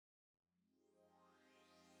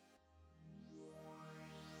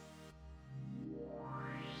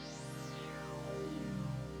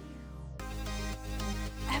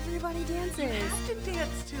everybody dances. You have to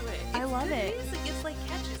dance to it. I love it. Music, it's like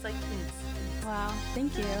catchy. It's like... Wow,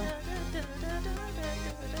 thank you.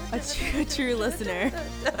 A true listener.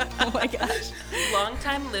 Oh my gosh.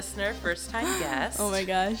 Long-time listener, first-time guest. Oh my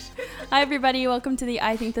gosh. Hi everybody, welcome to the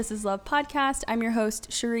I Think This Is Love podcast. I'm your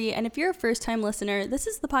host, Cherie, and if you're a first-time listener, this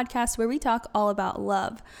is the podcast where we talk all about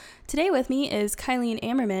love. Today with me is Kyleen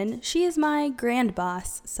Ammerman. She is my grand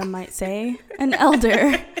boss, some might say, an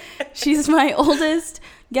elder. She's my oldest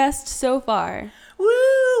guest so far.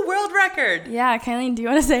 Woo! World record! Yeah, Kyleen, do you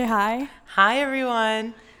want to say hi? Hi,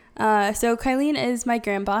 everyone. So Kyleen is my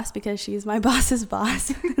grand boss because she's my boss's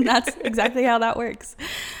boss. And that's exactly how that works.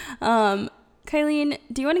 Kyleen,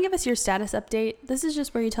 do you want to give us your status update? This is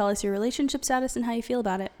just where you tell us your relationship status and how you feel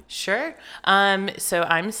about it. Sure. So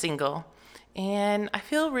I'm single, and I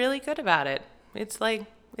feel really good about it. It's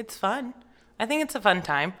fun. I think it's a fun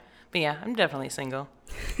time. But yeah, I'm definitely single.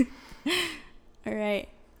 All right.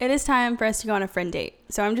 It is time for us to go on a friend date.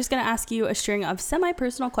 So I'm just going to ask you a string of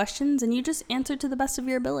semi-personal questions, and you just answer to the best of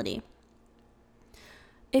your ability.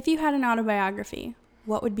 If you had an autobiography,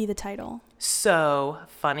 what would be the title? So,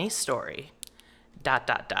 funny story, ...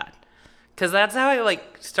 Because that's how I,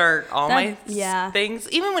 start all my things.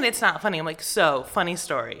 Even when it's not funny, I'm like, so, funny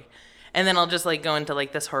story. And then I'll just, go into,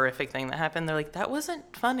 this horrific thing that happened. They're like, that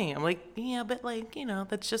wasn't funny. I'm like, yeah, but,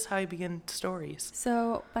 that's just how I begin stories.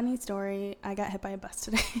 So, funny story, I got hit by a bus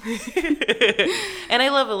today. And I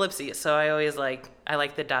love ellipses, so I always, I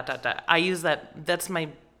like the ... I use that. That's my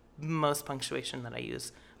most punctuation that I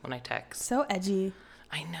use when I text. So edgy.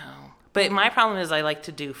 I know. But my problem is I like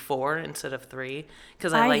to do 4 instead of 3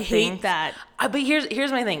 because I like hate things. that. But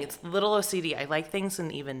here's my thing. It's little OCD. I like things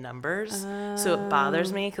in even numbers, so it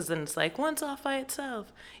bothers me because then it's one's off by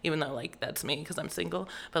itself. Even though that's me because I'm single.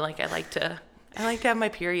 But I like to have my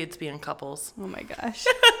periods be in couples. Oh my gosh.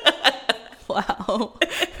 Wow.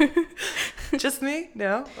 Just me?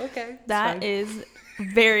 No? Okay. That is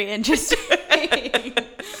very interesting.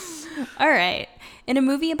 All right. In a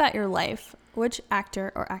movie about your life, which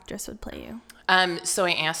actor or actress would play you? So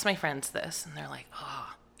I asked my friends this, and they're like,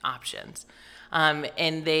 oh, options. And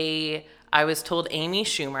I was told Amy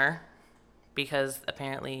Schumer, because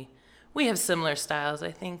apparently we have similar styles,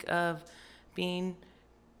 I think, of being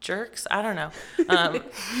jerks. I don't know.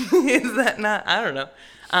 Is that not? I don't know.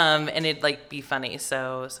 And it'd be funny.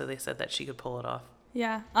 So they said that she could pull it off.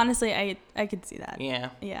 Yeah. Honestly, I could see that. Yeah.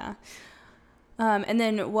 Yeah. And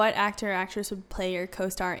then what actor or actress would play your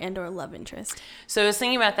co-star and or love interest? So I was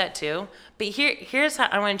thinking about that too. But here's how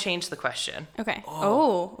I want to change the question. Okay.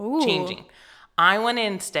 Ooh. Changing. I want to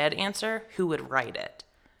instead answer who would write it.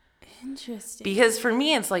 Interesting. Because for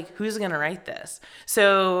me, it's who's going to write this?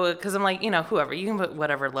 So, because I'm whoever. You can put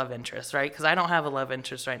whatever love interest, right? Because I don't have a love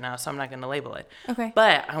interest right now, so I'm not going to label it. Okay.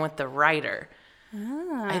 But I want the writer.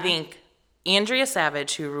 I think Andrea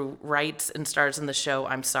Savage, who writes and stars in the show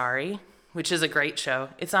I'm Sorry, which is a great show.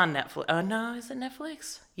 It's on Netflix. Oh, no, is it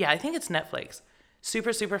Netflix? Yeah, I think it's Netflix.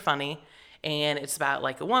 Super, super funny. And it's about,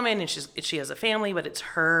 a woman, and she has a family, but it's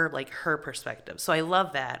her, her perspective. So I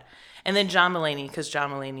love that. And then John Mulaney, because John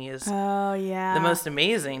Mulaney is the most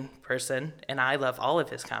amazing person, and I love all of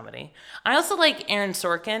his comedy. I also like Aaron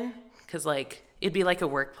Sorkin, because, it'd be a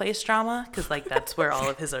workplace drama, because, that's where all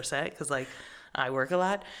of his are set, because, I work a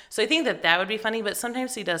lot. So I think that would be funny, but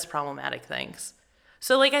sometimes he does problematic things.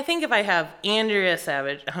 So, I think if I have Andrea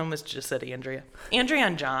Savage, I almost just said Andrea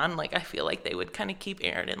and John, I feel like they would kind of keep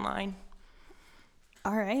Aaron in line.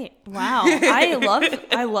 All right. Wow.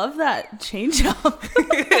 I love that change up.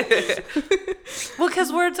 Well,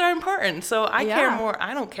 because words are important. So I care more.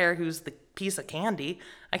 I don't care who's the piece of candy.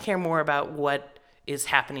 I care more about what is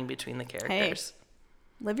happening between the characters.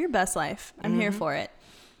 Hey, live your best life. I'm here for it.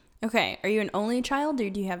 Okay. Are you an only child or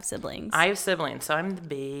do you have siblings? I have siblings, so I'm the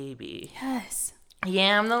baby. Yes.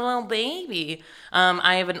 Yeah, I'm the little baby.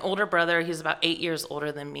 I have an older brother. He's about 8 years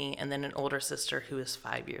older than me, and then an older sister who is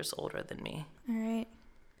 5 years older than me. All right.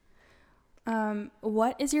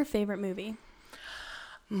 What is your favorite movie?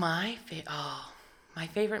 My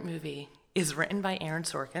favorite movie is written by Aaron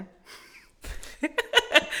Sorkin.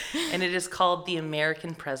 And it is called The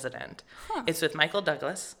American President. Huh. It's with Michael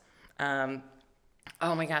Douglas. Oh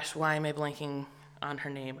my gosh, why am I blanking on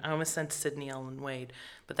her name? I almost said Sydney Ellen Wade,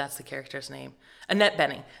 but that's the character's name. Annette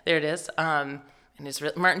Bening. There it is. And it's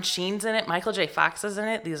Martin Sheen's in it. Michael J. Fox is in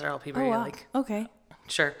it. These are all people you're like. Okay.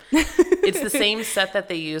 Sure. It's the same set that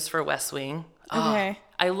they use for West Wing. Okay.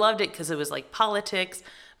 I loved it because it was politics,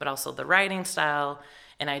 but also the writing style.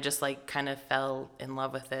 And I just kind of fell in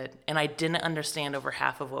love with it. And I didn't understand over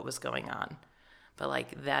half of what was going on. But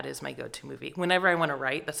that is my go-to movie. Whenever I want to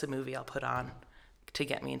write, that's a movie I'll put on to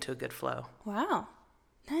get me into a good flow. Wow.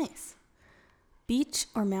 Nice. Beach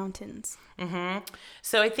or mountains?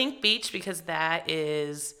 So I think beach, because that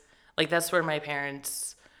is, like, that's where my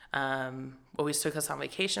parents always took us on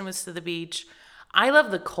vacation, was to the beach. I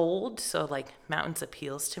love the cold, so, like, mountains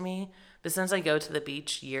appeals to me. But since I go to the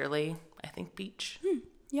beach yearly, I think beach.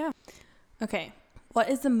 Yeah. Okay. What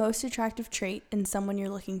is the most attractive trait in someone you're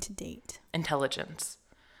looking to date? Intelligence.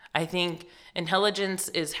 I think intelligence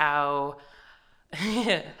is how,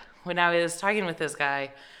 when I was talking with this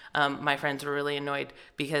guy, my friends were really annoyed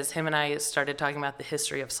because him and I started talking about the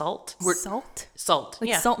history of salt. Salt? Salt. Like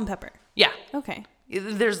yeah. salt and pepper. Yeah. Okay.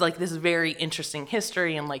 There's like this very interesting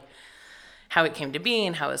history and like how it came to be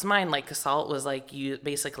and how it was mined. Like salt was like you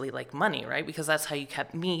basically like money, right? Because that's how you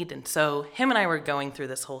kept meat. And so him and I were going through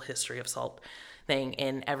this whole history of salt thing,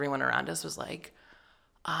 and everyone around us was like,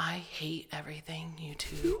 I hate everything you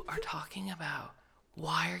two are talking about.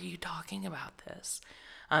 Why are you talking about this?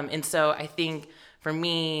 And so I think for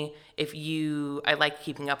me, I like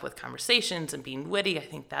keeping up with conversations and being witty. I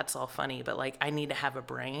think that's all funny, but like I need to have a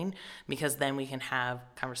brain because then we can have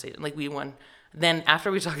conversation. Like then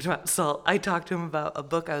after we talked about salt, I talked to him about a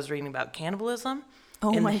book I was reading about cannibalism.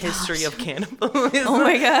 And the history of cannibalism. Oh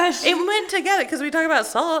my gosh. It went together because we talk about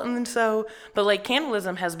salt. And so, but like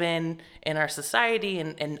cannibalism has been in our society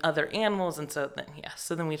and other animals. And so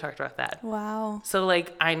then we talked about that. Wow. So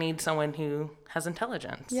like I need someone who has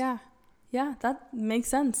intelligence. Yeah. Yeah, that makes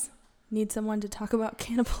sense. Need someone to talk about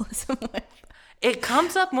cannibalism with. It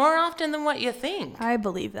comes up more often than what you think. I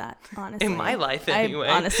believe that, honestly. In my life, anyway.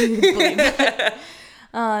 I honestly believe that.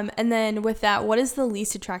 And then with that, what is the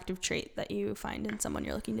least attractive trait that you find in someone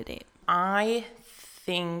you're looking to date? I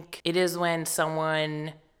think it is when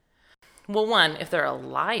someone, well, one, if they're a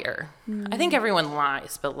liar. I think everyone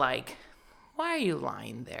lies, but like, why are you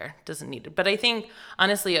lying there? Doesn't need it. But I think,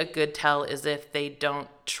 honestly, a good tell is if they don't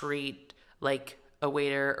treat like a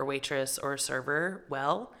waiter or waitress or a server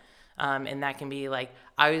well. And that can be like,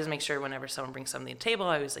 I always make sure whenever someone brings something to the table,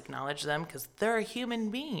 I always acknowledge them because they're a human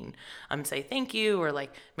being. Say thank you or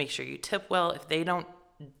like make sure you tip well. If they don't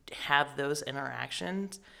have those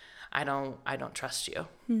interactions, I don't trust you.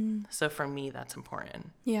 So for me, that's important.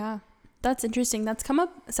 Yeah, that's interesting. That's come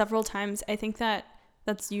up several times. I think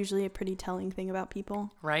that's usually a pretty telling thing about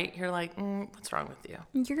people. Right? You're like, what's wrong with you?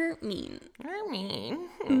 You're mean. You're mean.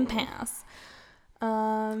 Pass.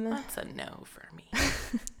 That's a no for me.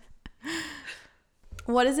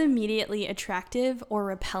 What is immediately attractive or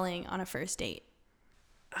repelling on a first date?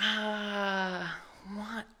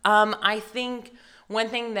 What? I think one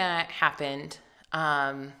thing that happened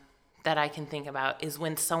that I can think about is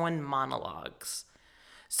when someone monologues.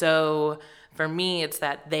 So for me, it's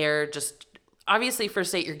that they're just, obviously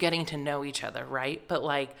first date, you're getting to know each other, right? But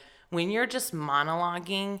like when you're just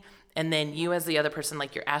monologuing and then you as the other person,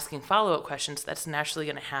 like you're asking follow-up questions, that's naturally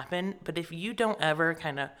going to happen. But if you don't ever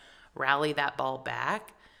kind of rally that ball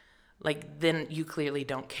back, like then you clearly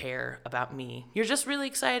don't care about me. You're just really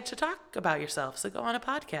excited to talk about yourself. So go on a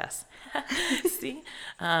podcast. See?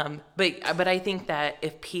 But I think that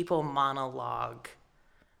if people monologue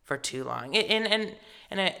for too long, and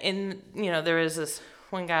you know, there was this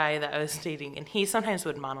one guy that I was dating, and he sometimes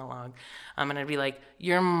would monologue, and I'd be like,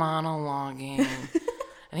 "You're monologuing,"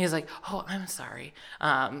 and he's like, "Oh, I'm sorry,"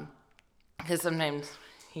 because sometimes.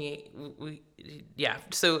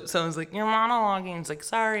 So I was like, you're monologuing. It's like,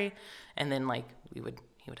 sorry. And then like he would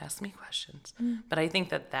ask me questions. But I think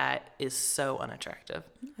that is so unattractive.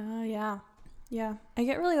 Yeah. I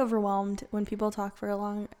get really overwhelmed when people talk for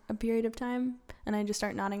a period of time and I just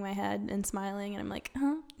start nodding my head and smiling and I'm like,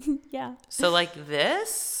 yeah. So like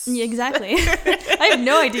this? Yeah, exactly. I have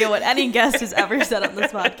no idea what any guest has ever said on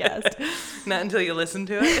this podcast. Not until you listen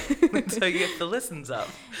to it. Until you get the listens up.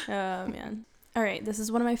 Oh, man. All right, this is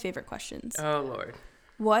one of my favorite questions. Oh, Lord.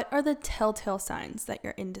 What are the telltale signs that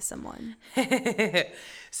you're into someone?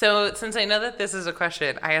 So since I know that this is a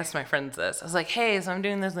question, I asked my friends this. I was like, hey, so I'm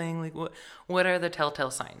doing this thing. Like, what are the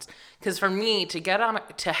telltale signs? Because for me,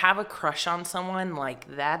 to have a crush on someone,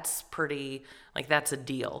 like, that's pretty, like, that's a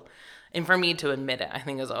deal. And for me to admit it, I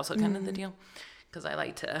think is also kind of the deal. Because I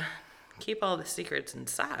like to keep all the secrets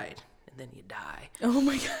inside, and then you die. Oh,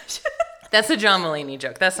 my gosh. That's a John Mulaney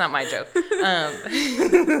joke. That's not my joke.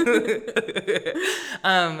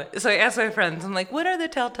 So I asked my friends, I'm like, what are the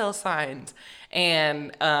telltale signs?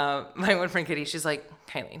 And my one friend, Kitty, she's like,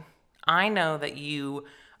 Kylie, I know that you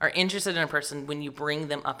are interested in a person when you bring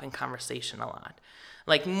them up in conversation a lot.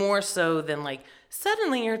 Like more so than like,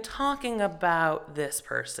 suddenly you're talking about this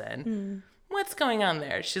person. What's going on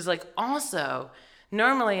there? She's like, also,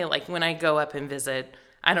 normally like when I go up and visit,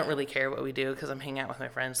 I don't really care what we do because I'm hanging out with my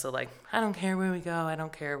friends. So, like, I don't care where we go. I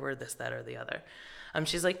don't care where this, that, or the other.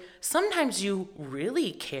 She's like, sometimes you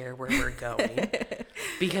really care where we're going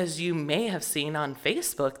because you may have seen on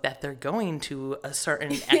Facebook that they're going to a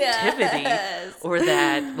certain activity or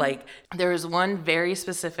that like there was one very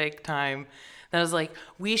specific time that I was like,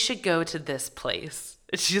 we should go to this place.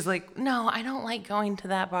 She's like, no, I don't like going to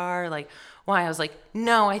that bar. Like, why? I was like,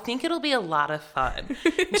 no, I think it'll be a lot of fun.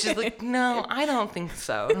 And she's like, no, I don't think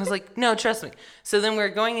so. And I was like, no, trust me. So then we're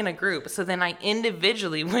going in a group. So then I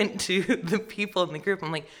individually went to the people in the group.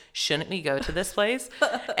 I'm like, shouldn't we go to this place?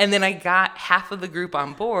 And then I got half of the group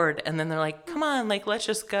on board. And then they're like, come on, like, let's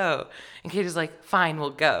just go. And Katie's like, fine, we'll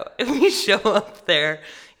go. And we show up there.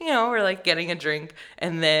 You know, we're like getting a drink.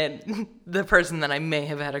 And then the person that I may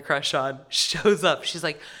have had a crush on shows up. She's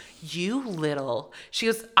like, you little. She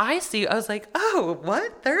goes, I see you. I was like, oh,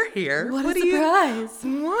 what? They're here. What a surprise.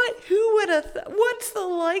 What? Who would have? What's the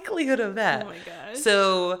likelihood of that? Oh my gosh.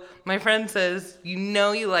 So my friend says, you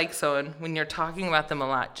know you like someone when you're talking about them a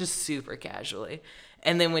lot, just super casually.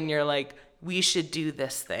 And then when you're like, we should do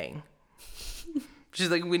this thing.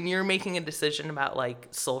 She's like, when you're making a decision about like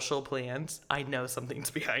social plans, I know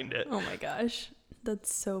something's behind it. Oh my gosh.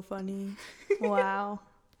 That's so funny. Wow.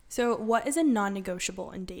 So what is a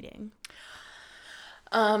non-negotiable in dating?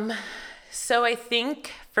 So I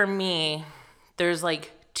think for me, there's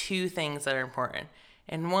like two things that are important.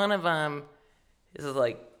 And one of them is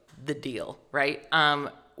like the deal, right?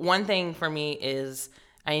 One thing for me is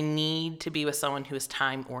I need to be with someone who is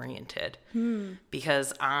time oriented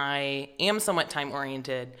because I am somewhat time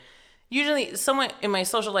oriented. Usually somewhat in my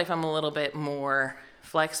social life, I'm a little bit more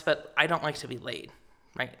flex, but I don't like to be late,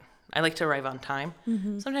 right? I like to arrive on time.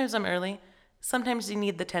 Mm-hmm. Sometimes I'm early. Sometimes you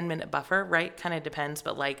need the 10-minute buffer, right? Kind of depends.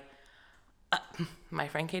 But like my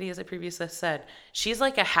friend Katie, as I previously said, she's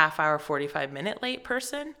like a half hour, 45-minute late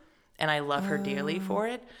person. And I love her dearly for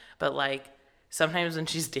it. But like sometimes when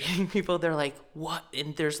she's dating people, they're like, what?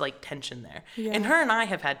 And there's like tension there. Yeah. And her and I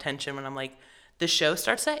have had tension when I'm like, the show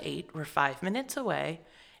starts at 8. We're 5 minutes away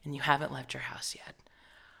and you haven't left your house yet.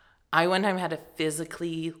 I one time had to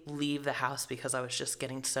physically leave the house because I was just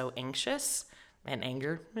getting so anxious and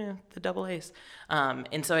anger, the double A's.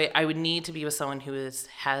 And so I would need to be with someone who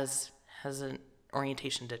has an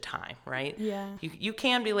orientation to time, right? Yeah. You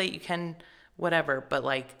can be late, you can whatever, but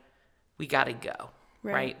like we got to go,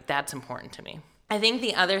 right? That's important to me. I think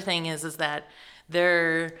the other thing is that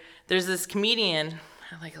there's this comedian.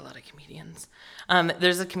 I like a lot of comedians.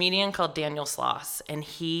 There's a comedian called Daniel Sloss, and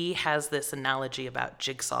he has this analogy about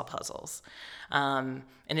jigsaw puzzles. And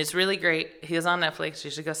it's really great. He is on Netflix.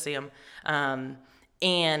 You should go see him.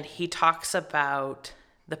 And he talks about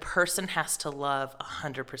the person has to love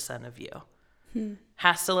 100% of you.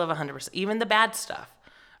 Has to love 100%, even the bad stuff,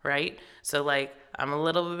 right? So like, I'm a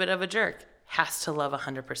little bit of a jerk. Has to love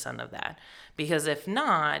 100% of that. Because if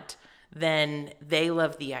not, then they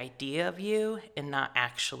love the idea of you and not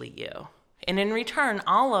actually you. And in return,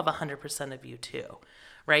 I'll love 100% of you too,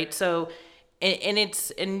 right? So,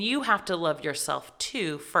 and you have to love yourself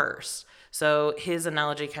too first. So his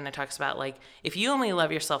analogy kind of talks about like, if you only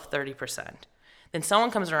love yourself 30%, then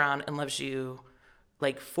someone comes around and loves you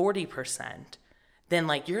like 40%, then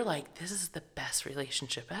like, you're like, this is the best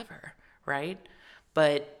relationship ever, right?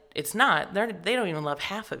 But it's not. They don't even love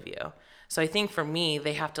half of you. So I think for me,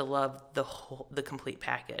 they have to love the complete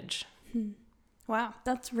package. Wow,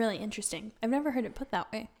 that's really interesting. I've never heard it put that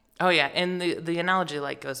way. Oh yeah, and the analogy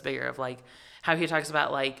like goes bigger of like how he talks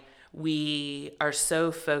about like we are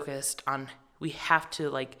so focused on we have to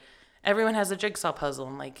like everyone has a jigsaw puzzle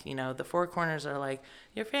and like you know the four corners are like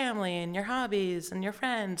your family and your hobbies and your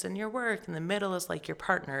friends and your work and the middle is like your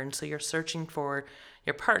partner and so you're searching for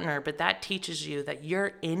your partner, but that teaches you that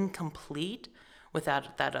you're incomplete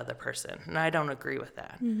without that other person. And I don't agree with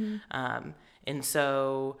that. And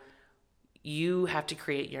so you have to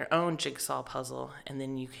create your own jigsaw puzzle and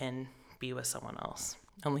then you can be with someone else.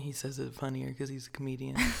 Only he says it funnier because he's a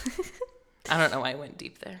comedian. I don't know why I went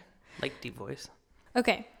deep there. Like deep voice.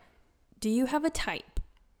 Okay. Do you have a type?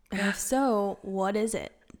 And if so, what is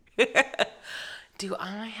it? Do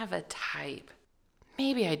I have a type?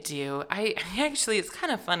 Maybe I do. I actually, it's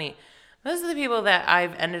kind of funny. Most of the people that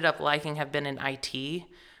I've ended up liking have been in IT,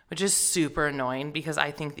 which is super annoying because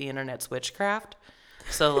I think the internet's witchcraft.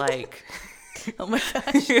 So like, oh my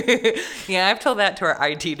gosh. Yeah, I've told that to our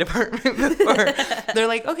IT department before. They're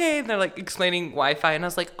like, okay, and they're like explaining Wi-Fi, and I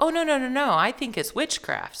was like, oh no, I think it's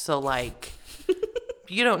witchcraft. So like,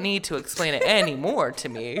 you don't need to explain it anymore to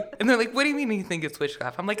me. And they're like, what do you mean you think it's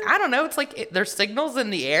witchcraft? I'm like, I don't know. It's like there's signals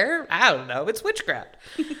in the air. I don't know. It's witchcraft.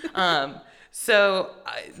 So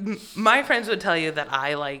my friends would tell you that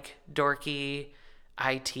I like dorky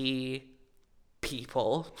IT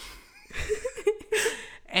people.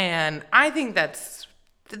 And I think that's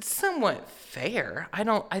somewhat fair.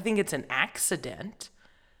 I think it's an accident,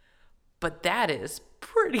 but that is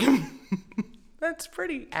pretty that's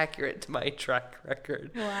pretty accurate to my track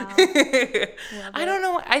record. Wow. I don't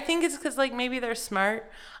know. I think it's because like maybe they're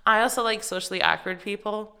smart. I also like socially awkward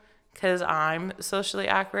people because I'm socially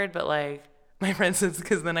awkward, but like my friend says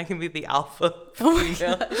because then I can be the alpha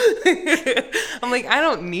female. I'm like, I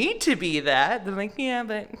don't need to be that. They're like, yeah,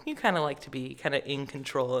 but you kind of like to be kind of in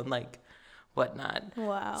control and like whatnot.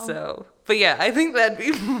 Wow. So, but yeah, I think that'd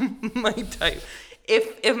be my type.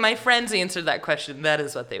 If my friends answered that question, that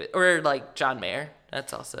is what they would. Or like John Mayer,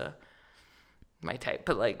 that's also my type.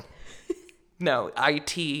 But like, no,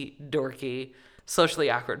 IT dorky, socially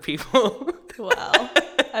awkward people. Wow.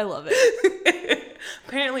 I love it.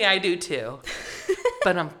 Apparently I do too.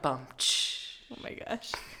 But I'm bummed. Oh my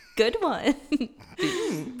gosh. Good one.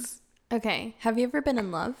 Thanks. Okay. Have you ever been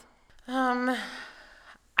in love?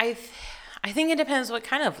 I think it depends what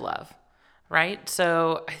kind of love, right?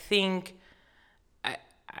 So I think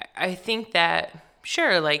that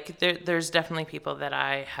sure, like there's definitely people that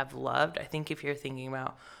I have loved. I think if you're thinking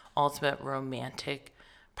about ultimate romantic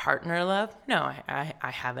partner love, no, I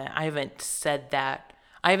haven't. I haven't said that.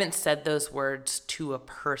 I haven't said those words to a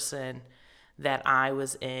person that I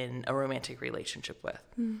was in a romantic relationship with.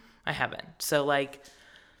 I haven't. So like,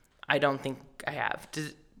 I don't think I have.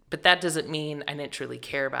 But that doesn't mean I didn't truly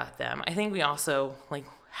care about them. I think we also, like,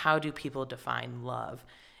 how do people define love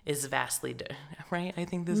is vastly different, right? I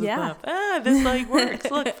think this is love. This like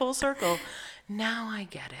works. Look, full circle. Now I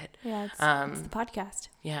get it. Yeah, it's the podcast.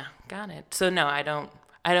 Yeah, got it. So no, I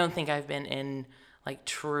don't think I've been in like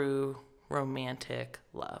true romantic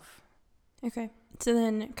love. Okay. So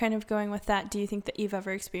then kind of going with that, do you think that you've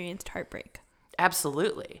ever experienced heartbreak?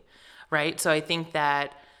 Absolutely. Right? So I think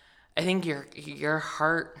your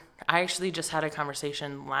heart, I actually just had a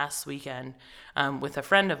conversation last weekend with a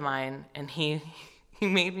friend of mine, and he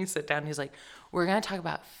made me sit down. He's like, we're going to talk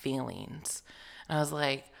about feelings. And I was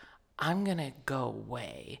like, I'm going to go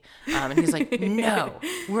away. And he's like, no,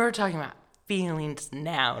 we're talking about feelings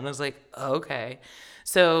now. And I was like, okay.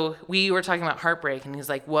 So we were talking about heartbreak, and he's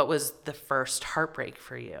like, what was the first heartbreak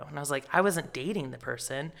for you? And I was like, I wasn't dating the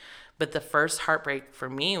person, but the first heartbreak for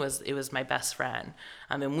me was my best friend.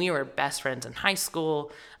 And we were best friends in high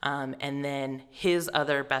school. And then his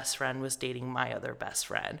other best friend was dating my other best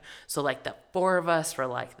friend. So like the four of us were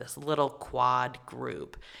like this little quad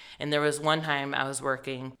group. And there was one time I was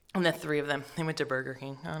working, and the three of them, they went to Burger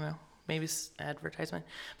King. I don't know, maybe it's advertisement.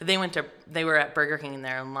 But they were at Burger King, and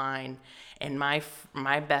they're in line. And my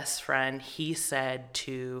best friend, he said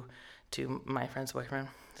to my friend's boyfriend,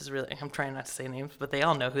 this is really, I'm trying not to say names, but they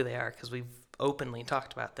all know who they are because we've openly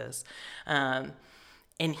talked about this. And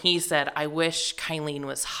he said, I wish Kylene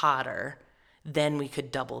was hotter, then we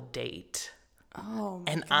could double date. Oh,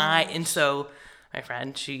 my And so my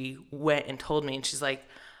friend, she went and told me, and she's like,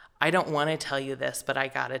 I don't want to tell you this, but I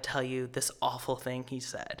got to tell you this awful thing he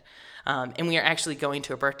said. And we are actually going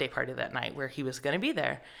to a birthday party that night where he was going to be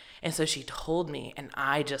there. And so she told me, and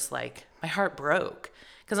I just like, my heart broke.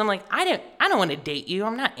 Because I'm like, I don't want to date you.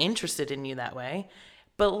 I'm not interested in you that way.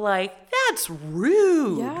 But like, that's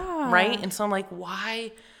rude. Yeah. Right? And so I'm like,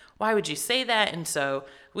 why would you say that? And so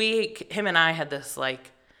him and I had this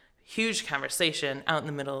like huge conversation out in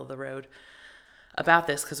the middle of the road about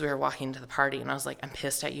this because we were walking to the party, and I was like, I'm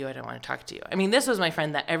pissed at you. I don't want to talk to you. I mean, this was my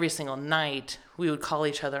friend that every single night we would call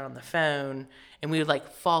each other on the phone, and we would like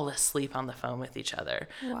fall asleep on the phone with each other.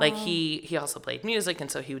 Wow. Like he also played music,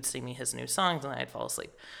 and so he would sing me his new songs, and I'd fall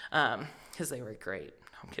asleep because they were great.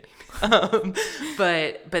 No, I'm kidding.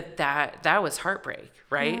 But that was heartbreak,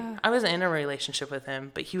 right? Yeah. I was in a relationship with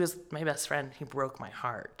him, but he was my best friend. He broke my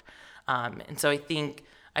heart. And so I think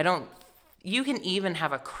you can even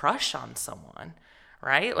have a crush on someone,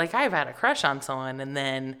 right? Like I've had a crush on someone, and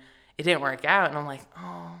then it didn't work out, and I'm like,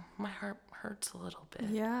 oh, my heart hurts a little bit.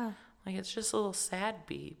 Yeah. Like it's just a little sad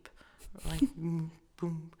beep, like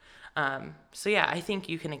boom. So yeah, I think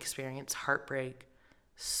you can experience heartbreak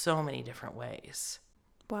so many different ways.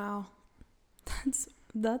 Wow.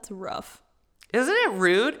 That's rough. Isn't it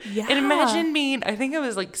rude? Yeah. And imagine being, I think I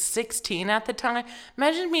was like 16 at the time.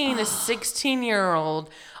 Imagine being a 16-year-old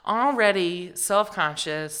already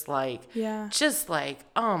self-conscious, like, Yeah. just like,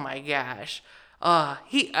 oh my gosh.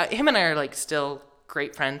 Him and I are like still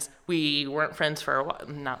great friends. We weren't friends for a while.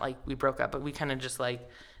 Not like we broke up, but we kind of just like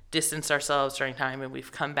distanced ourselves during time, and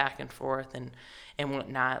we've come back and forth and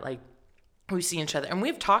whatnot. Like we see each other, and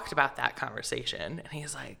we've talked about that conversation. And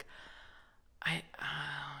he's like, I'm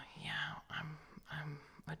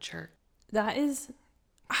a jerk. That is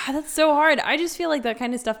That's so hard. I just feel like that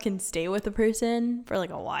kind of stuff can stay with a person for like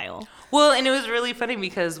a while. Well, and it was really funny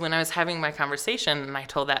because when I was having my conversation and I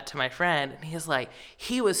told that to my friend, and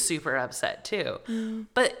he was super upset too.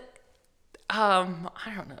 But I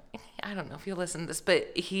don't know if you listen to this,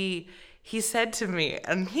 but he said to me,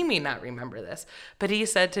 and he may not remember this, but he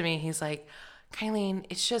said to me, he's like, Kylene,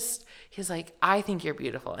 he's like, I think you're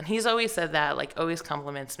beautiful. And he's always said that, like always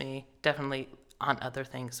compliments me, definitely on other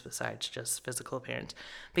things besides just physical appearance.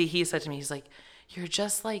 But he said to me, he's like, you're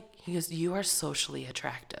just like, he goes, you are socially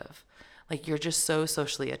attractive. Like, you're just so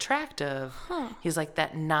socially attractive. He's like,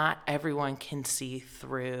 that not everyone can see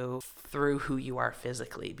through who you are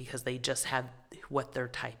physically because they just have what their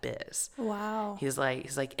type is. Wow. He's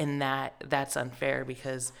like, and that's unfair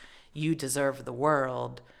because you deserve the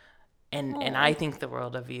world. And I think the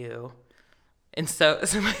world of you. And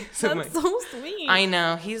that's so sweet. I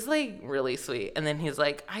know. He's like really sweet. And then he's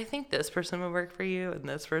like, I think this person would work for you and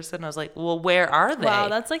this person. I was like, well, where are they? Wow,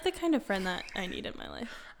 that's like the kind of friend that I need in my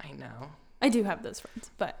life. I know. I do have those friends,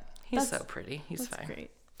 but he's so pretty. He's that's fine.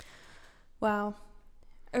 Great. Wow.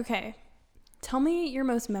 Okay. Tell me your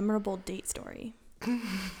most memorable date story.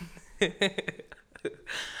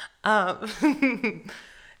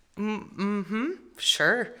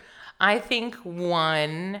 Sure. I think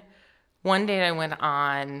one date I went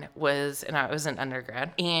on was, and I was an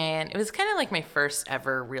undergrad, and it was kind of like my first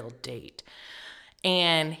ever real date.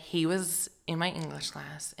 And he was in my English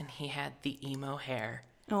class, and he had the emo hair.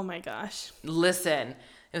 Oh my gosh. Listen,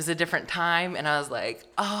 it was a different time, and I was like,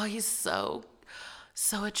 oh, he's so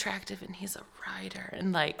attractive, and he's a writer,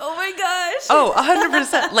 and like, oh my gosh. Oh,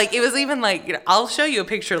 100%. Like, it was even like, I'll show you a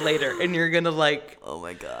picture later, and you're gonna like, oh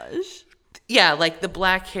my gosh. Yeah, like the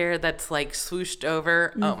black hair that's like swooshed over.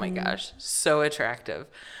 Mm-hmm. Oh my gosh, so attractive.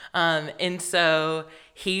 And so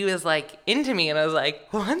he was like into me, and I was like,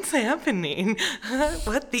 what's happening?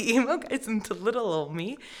 What, the emo guy's into little old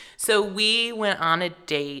me? So we went on a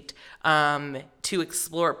date to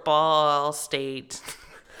explore Ball State.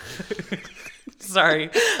 Sorry.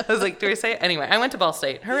 I was like, do I say it? Anyway, I went to Ball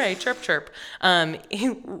State. Hooray, chirp, chirp.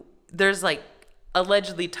 There's like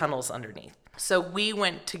allegedly tunnels underneath. So we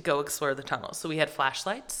went to go explore the tunnels. So we had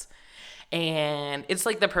flashlights, and it's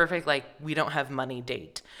like the perfect, like, we don't have money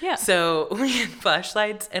date. Yeah. So we had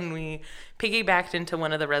flashlights, and we piggybacked into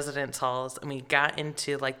one of the residence halls, and we got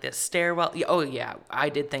into like this stairwell. Oh yeah, I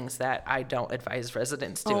did things that I don't advise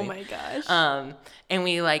residents doing. Oh my gosh. And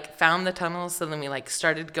we like found the tunnels, so then we like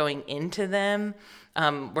started going into them.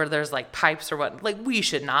 Where there's like pipes or what, like we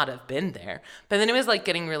should not have been there. But then it was like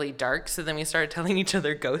getting really dark, so then we started telling each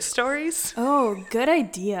other ghost stories. Oh, good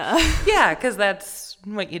idea. Yeah, because that's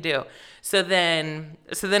what you do. So then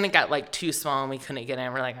it got like too small and we couldn't get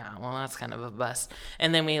in. We're like, oh, well, that's kind of a bust.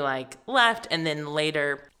 And then we like left, and then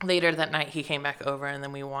later that night he came back over, and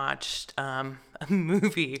then we watched a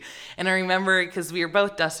movie. And I remember, because we were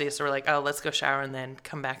both dusty, so we're like, oh, let's go shower and then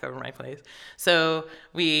come back over to my place. So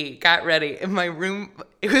we got ready in my room.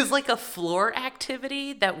 It was like a floor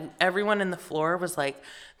activity that everyone in the floor was like,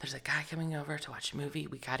 there's a guy coming over to watch a movie.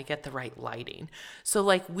 We got to get the right lighting. So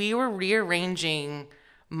like we were rearranging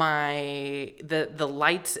the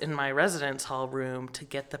lights in my residence hall room to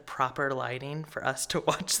get the proper lighting for us to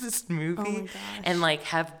watch this movie. Oh my gosh. And like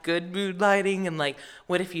have good mood lighting, and like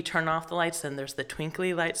what if you turn off the lights, then there's the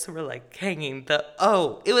twinkly lights, so we're like hanging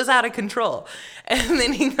it was out of control. And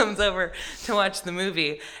then he comes over to watch the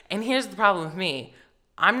movie, and here's the problem with me.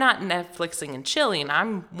 I'm not Netflixing and chilling.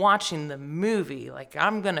 I'm watching the movie. Like,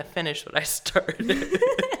 I'm gonna finish what I started.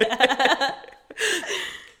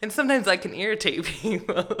 And sometimes I can irritate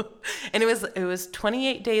people. And it was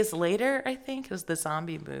 28 days later, I think. It was the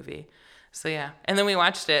zombie movie. So yeah. And then we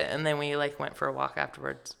watched it, and then we like went for a walk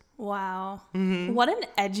afterwards. Wow. Mm-hmm. What an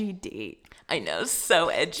edgy date. I know, so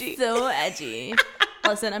edgy. So edgy.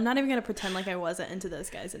 Listen, I'm not even going to pretend like I wasn't into those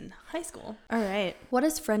guys in high school. All right. What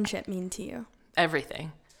does friendship mean to you?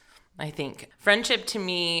 Everything, I think. Friendship to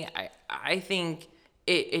me, I think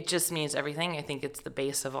it just means everything. I think it's the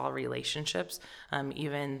base of all relationships.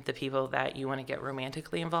 Even the people that you want to get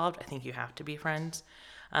romantically involved, I think you have to be friends.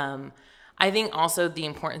 I think also the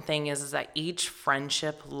important thing is that each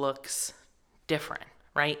friendship looks different,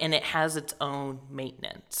 right? And it has its own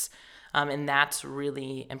maintenance. And that's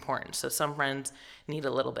really important. So some friends need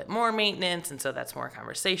a little bit more maintenance, and so that's more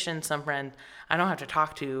conversation. Some friend I don't have to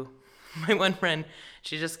talk to. My one friend,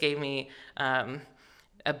 she just gave me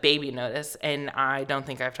a baby notice, and I don't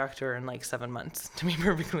think I've talked to her in like 7 months, to be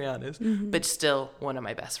perfectly honest. Mm-hmm. But still one of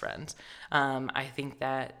my best friends. I think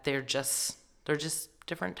that they're just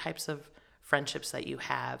different types of friendships that you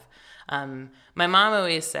have. My mom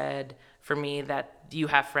always said for me that you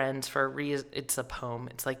have friends for a reason. It's a poem.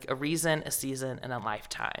 It's like a reason, a season, and a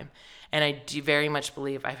lifetime. And I do very much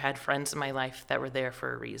believe I've had friends in my life that were there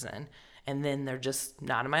for a reason. And then they're just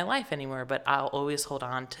not in my life anymore, but I'll always hold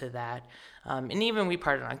on to that. And even we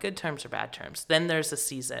parted on good terms or bad terms. Then there's a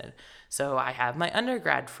season. So I have my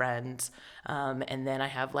undergrad friends, and then I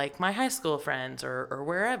have like my high school friends or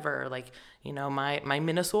wherever, like, you know, my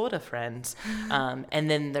Minnesota friends. And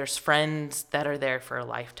then there's friends that are there for a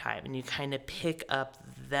lifetime, and you kind of pick up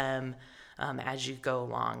them as you go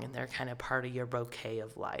along, and they're kind of part of your bouquet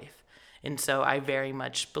of life. And so I very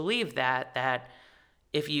much believe that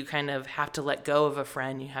if you kind of have to let go of a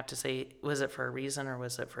friend, you have to say, was it for a reason or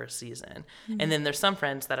was it for a season? Mm-hmm. And then there's some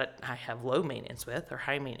friends that I have low maintenance with or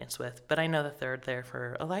high maintenance with, but I know that they're there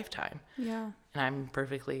for a lifetime. Yeah. And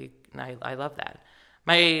I love that.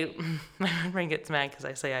 My friend gets mad because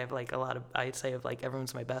I say I have like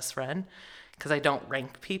everyone's my best friend because I don't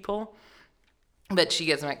rank people. But she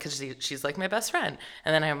gets mad because she's like my best friend.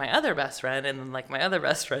 And then I have my other best friend. And then like my other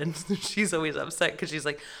best friend, she's always upset because she's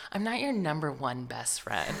like, I'm not your number one best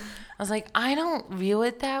friend. I was like, I don't view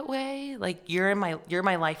it that way. Like you're my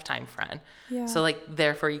lifetime friend. Yeah. So like,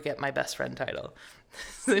 therefore you get my best friend title.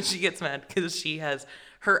 So she gets mad because she has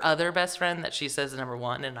her other best friend that she says is number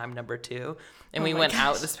one and I'm number two. And we went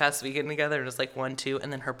out this past weekend together and it was like 1, 2, and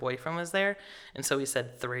then her boyfriend was there. And so we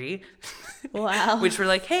said 3. Wow. Which were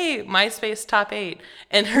like, hey, MySpace top 8.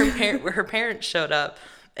 And her parents showed up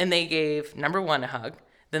and they gave number 1 a hug.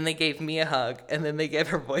 Then they gave me a hug. And then they gave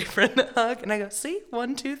her boyfriend a hug. And I go, see,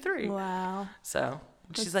 1, 2, 3. Wow. So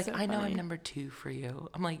she's like, so I know funny. I'm number 2 for you.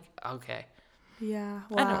 I'm like, okay. Yeah.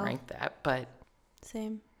 Wow. I don't rank that, but.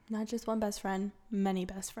 Same. Not just one best friend, many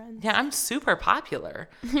best friends. Yeah, I'm super popular.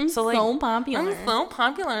 So popular. I'm so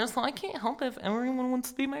popular, so I can't help if everyone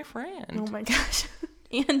wants to be my friend. Oh my gosh.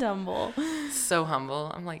 And humble. So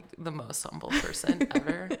humble. I'm like the most humble person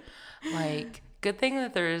ever. Like, good thing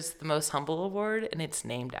that there's the most humble award and it's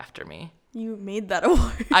named after me. You made that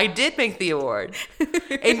award. I did make the award.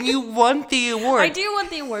 And you won the award. I do want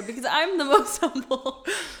the award because I'm the most humble.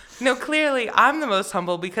 No, clearly I'm the most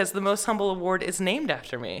humble because the most humble award is named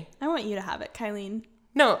after me. I want you to have it, Kylene.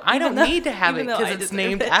 No, I don't need to have it because it's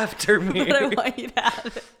named after me. But I want you to have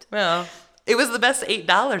it. Well, it was the best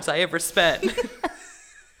 $8 I ever spent.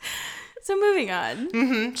 So moving on.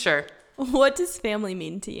 Mm-hmm, sure. What does family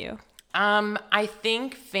mean to you? I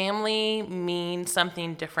think family means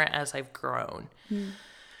something different as I've grown.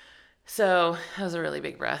 So that was a really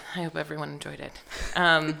big breath. I hope everyone enjoyed it.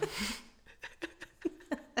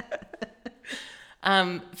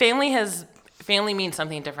 Family means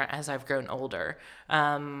something different as I've grown older.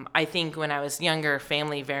 I think when I was younger,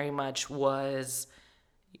 family very much was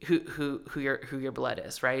who your blood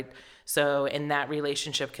is, right? So, and that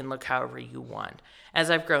relationship can look however you want. As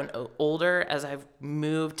I've grown older, as I've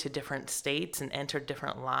moved to different states and entered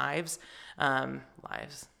different lives, I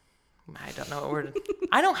don't know what word.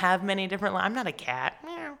 I don't have many different lives. I'm not a cat.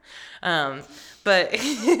 But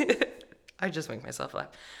I just make myself laugh.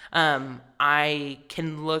 I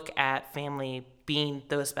can look at family being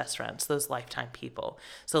those best friends, those lifetime people.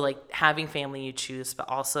 So like having family you choose, but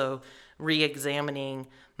also re-examining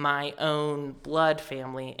my own blood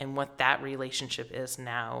family and what that relationship is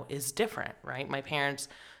now is different, right? My parents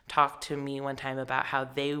talked to me one time about how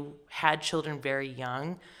they had children very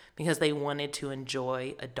young because they wanted to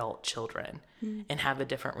enjoy adult children and have a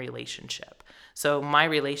different relationship. So my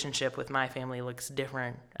relationship with my family looks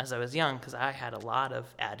different as I was young because I had a lot of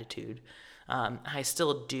attitude. I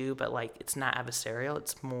still do, but like it's not adversarial.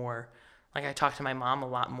 It's more like I talk to my mom a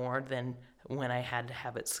lot more than when I had to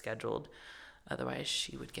have it scheduled. Otherwise,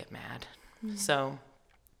 she would get mad. So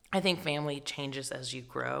I think family changes as you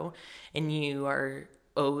grow, and you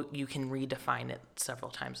can redefine it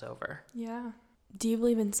several times over. Yeah. Do you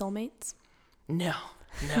believe in soulmates? No.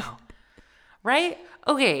 Right?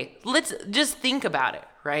 Okay, let's just think about it,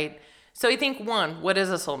 right? So I think, one, what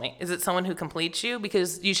is a soulmate? Is it someone who completes you?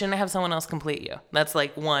 Because you shouldn't have someone else complete you. That's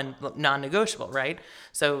like one non-negotiable, right?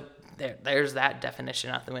 So there's that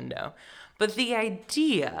definition out the window. But the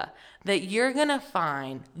idea that you're going to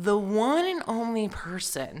find the one and only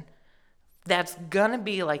person that's going to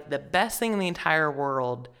be like the best thing in the entire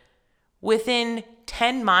world within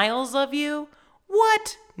 10 miles of you,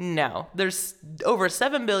 what? No. There's over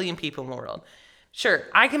 7 billion people in the world. Sure,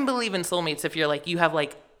 I can believe in soulmates if you're like, you have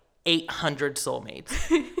like 800 soulmates.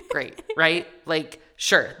 great, right? Like,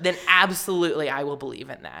 sure, then absolutely I will believe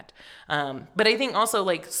in that. But I think also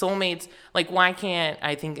like soulmates, like why can't,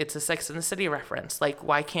 I think it's a Sex and the City reference. Like,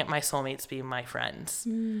 why can't my soulmates be my friends,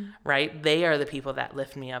 right? They are the people that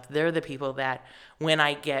lift me up. They're the people that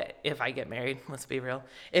if I get married, let's be real,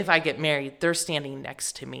 if I get married, they're standing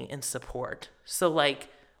next to me in support. So like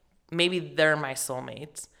maybe they're my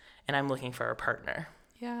soulmates and I'm looking for a partner.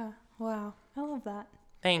 Yeah. Wow. I love that.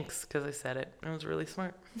 Thanks, because I said it. It was really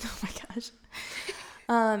smart. Oh my gosh.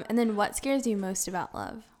 And then what scares you most about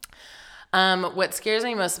love? What scares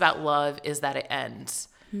me most about love is that it ends.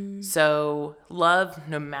 So love,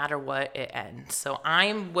 no matter what, it ends. So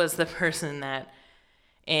I was the person that,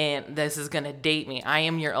 and this is going to date me, I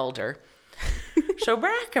am your elder. So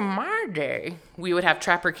back in my day, we would have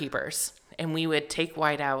trapper keepers and we would take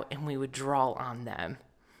white out and we would draw on them,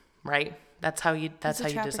 right? That's how you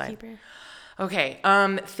design. Keeper? Okay.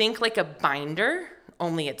 Think like a binder,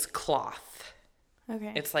 only it's cloth.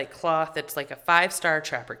 Okay. It's like cloth. It's like a 5-star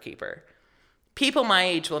trapper keeper. People my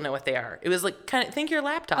age will know what they are. It was like think your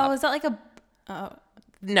laptop. Oh, is that like a? Oh.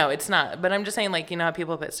 No, it's not. But I'm just saying, like, you know how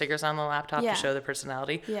people put stickers on the laptop to show their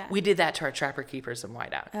personality? Yeah. We did that to our trapper keepers in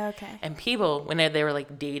whiteout. Okay. And people, when they were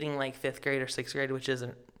like dating like 5th grade or 6th grade, which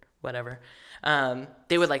isn't whatever,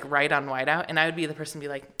 they would like write on whiteout, and I would be the person to be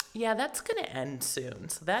like, yeah, that's gonna end soon.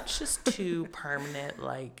 So that's just too permanent.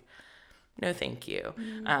 Like, no, thank you.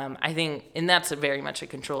 I think, and that's very much a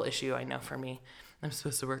control issue. I know for me, I'm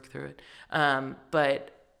supposed to work through it.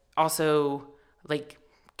 But also like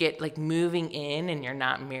get like moving in and you're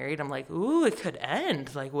not married. I'm like, ooh, it could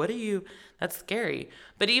end. Like, that's scary.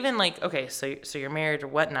 But even like, okay, so you're married or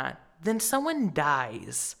whatnot, then someone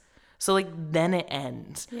dies. So like, then it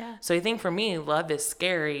ends. Yeah. So I think for me, love is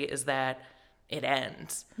scary is that it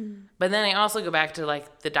ends. But then I also go back to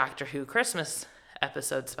like the Doctor Who Christmas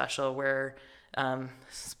episode special where,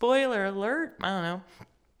 spoiler alert, I don't know,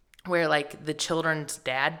 where like the children's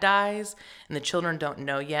dad dies and the children don't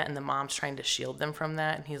know yet and the mom's trying to shield them from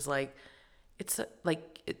that, and he's like,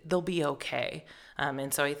 they'll be okay.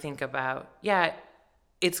 And so I think about, yeah,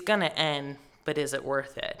 it's gonna end, but is it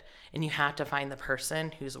worth it? And you have to find the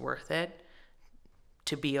person who's worth it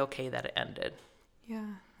to be okay that it ended.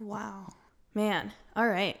 Yeah. Wow. Man. All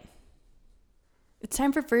right. It's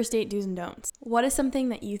time for first date do's and don'ts. What is something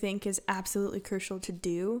that you think is absolutely crucial to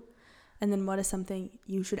do? And then what is something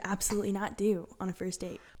you should absolutely not do on a first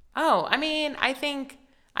date? Oh, I mean, I think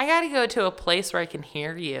I got to go to a place where I can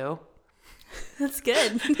hear you. That's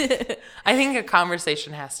good. I think a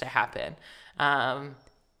conversation has to happen. I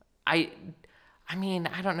mean,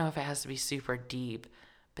 I don't know if it has to be super deep,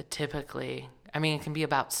 but typically, I mean, it can be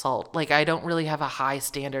about salt. Like, I don't really have a high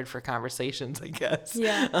standard for conversations, I guess.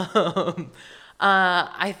 Yeah.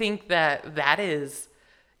 I think that is,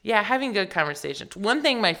 yeah, having good conversations. One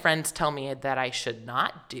thing my friends tell me that I should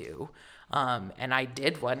not do, and I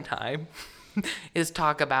did one time, is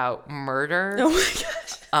talk about murder. Oh my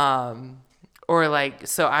gosh. Or like,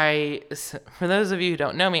 for those of you who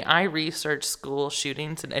don't know me, I research school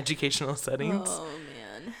shootings in educational settings. Oh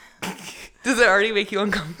man. Does it already make you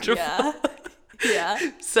uncomfortable? Yeah.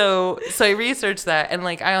 Yeah. So I researched that, and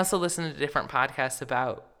like I also listen to different podcasts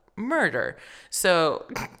about murder. So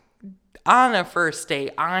on a first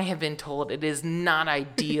date, I have been told it is not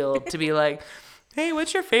ideal to be like, hey,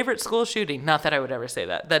 what's your favorite school shooting? Not that I would ever say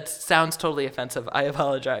that. That sounds totally offensive. I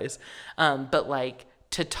apologize. But like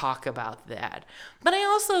to talk about that. But I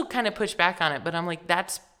also kind of push back on it, but I'm like,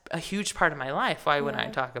 that's a huge part of my life. Why wouldn't I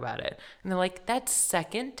talk about it? And they're like, that's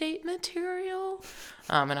second date material?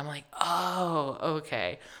 And I'm like, oh,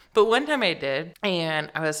 okay. But one time I did,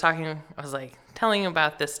 and I was like telling him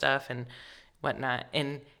about this stuff and whatnot.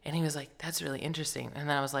 And he was like, that's really interesting. And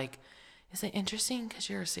then I was like, is it interesting because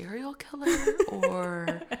you're a serial killer?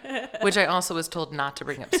 Or, which I also was told not to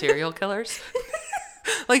bring up serial killers.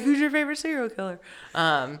 Like, who's your favorite serial killer?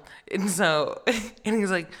 And he's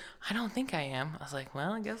like, I don't think I am. I was like,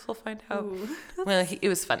 well, I guess we'll find out. Well, it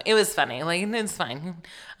was fun. It was funny. Like, it's fine.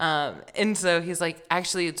 And so he's like,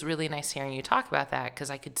 actually, it's really nice hearing you talk about that because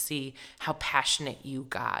I could see how passionate you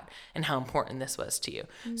got and how important this was to you.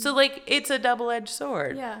 Mm-hmm. So, like, it's a double-edged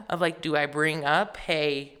sword of, like, do I bring up,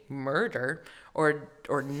 hey, murder or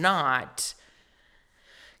not?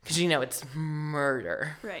 Because, you know, it's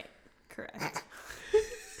murder. Right. Correct.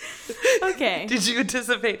 Okay. Did you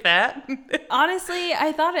anticipate that? Honestly,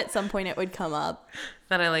 I thought at some point it would come up.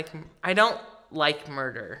 That I don't like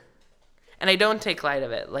murder. And I don't take light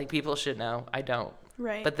of it. Like, people should know I don't.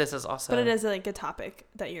 Right. But this is also. But it is like a topic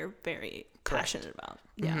that you're very passionate about.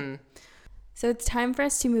 Yeah. Mm-hmm. So it's time for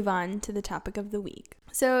us to move on to the topic of the week.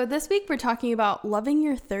 So this week we're talking about loving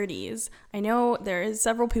your 30s. I know there is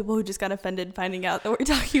several people who just got offended finding out that we're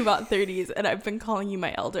talking about 30s, and I've been calling you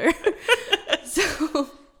my elder. So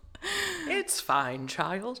it's fine,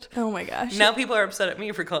 child. Oh my gosh. Now people are upset at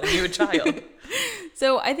me for calling you a child.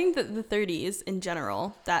 So I think that the 30s in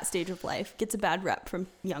general, that stage of life, gets a bad rep from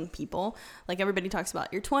young people. Like everybody talks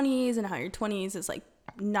about your 20s and how your 20s is like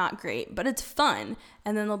not great, but it's fun.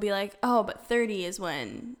 And then they'll be like, oh, but 30 is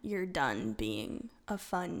when you're done being a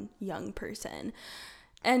fun young person.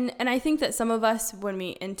 And I think that some of us, when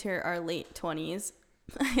we enter our late 20s,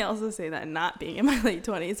 I also say that not being in my late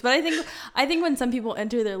 20s, but I think when some people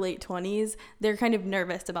enter their late 20s, they're kind of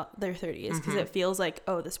nervous about their 30s because it feels like,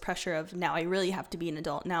 oh, this pressure of now I really have to be an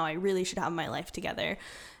adult. Now I really should have my life together.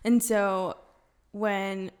 And so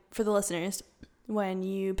for the listeners, when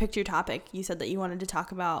you picked your topic, you said that you wanted to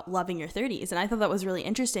talk about loving your 30s. And I thought that was really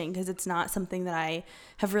interesting because it's not something that I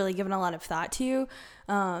have really given a lot of thought to.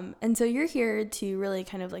 And so you're here to really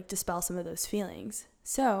kind of like dispel some of those feelings.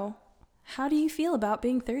 So how do you feel about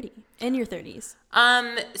being 30 in your 30s?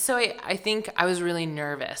 So I think I was really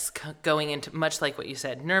nervous going into, much like what you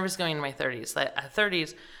said, nervous going into my 30s. Like at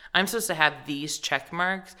 30s, I'm supposed to have these check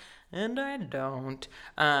marks. And I don't.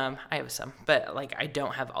 I have some, but like I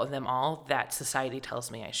don't have them all that society tells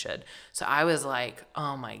me I should. So I was like,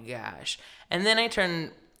 oh my gosh. And then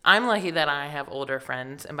I'm lucky that I have older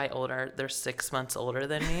friends, and by older, they're 6 months older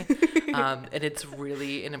than me. And it's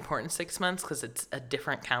really an important 6 months because it's a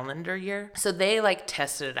different calendar year. So they like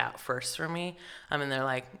tested it out first for me. And they're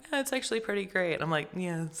like, yeah, it's actually pretty great. I'm like,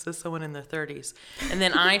 yeah, it's just someone in their 30s. And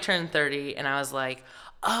then I turned 30 and I was like,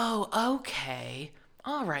 oh, okay.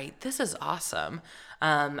 All right, this is awesome.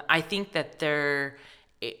 I think that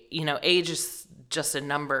age is just a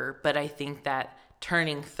number, but I think that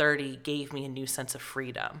turning 30 gave me a new sense of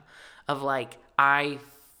freedom of like, I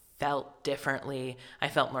felt differently. I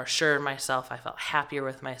felt more sure of myself. I felt happier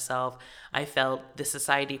with myself. I felt the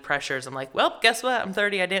society pressures. I'm like, well, guess what? I'm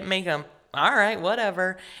 30. I didn't make them. All right,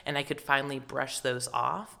 whatever. And I could finally brush those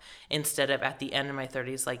off instead of at the end of my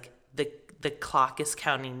 30s, like the clock is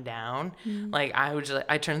counting down. Like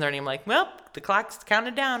I turned 30. I'm like, well, the clock's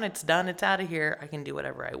counted down. It's done. It's out of here. I can do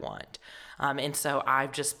whatever I want. And so I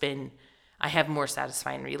have more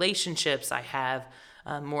satisfying relationships. I have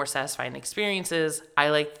more satisfying experiences. I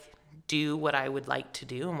like do what I would like to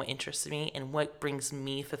do and what interests me and what brings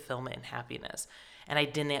me fulfillment and happiness. And I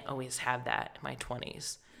didn't always have that in my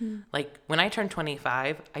 20s. Like when I turned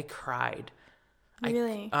 25, I cried.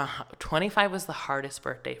 Really? 25 was the hardest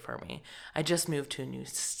birthday for me. I just moved to a new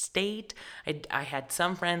state. I had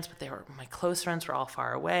some friends, but my close friends were all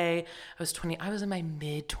far away. I was in my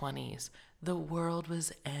mid-20s. The world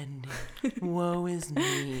was ending. Woe is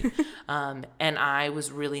me. And I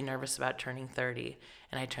was really nervous about turning 30.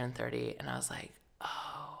 And I turned 30 and I was like,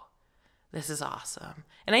 oh, this is awesome.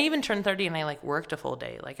 And I even turned 30 and I like worked a full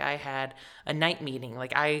day. Like I had a night meeting.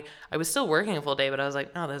 Like I was still working a full day, but I was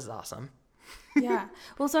like, oh, this is awesome. Yeah.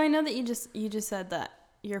 Well, so I know that you just said that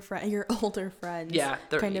your older friends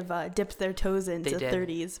kind of dipped their toes into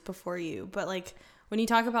 30s before you. But like when you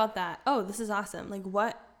talk about that, oh, this is awesome. Like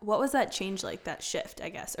what was that change like, that shift, I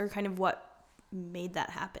guess, or kind of what made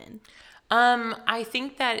that happen? I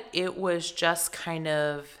think that it was just kind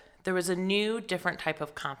of, there was a new, different type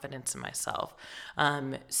of confidence in myself.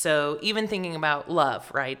 So even thinking about love,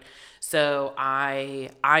 right? So I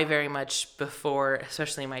very much before,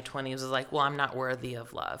 especially in my 20s, was like, well, I'm not worthy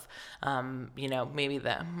of love. Maybe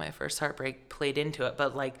my first heartbreak played into it,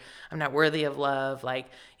 but like, I'm not worthy of love. Like,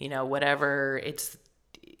 whatever it's,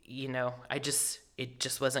 it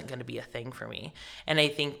just wasn't going to be a thing for me. And I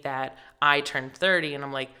think that I turned 30 and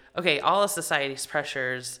I'm like, okay, all of society's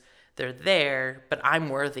pressures, they're there, but I'm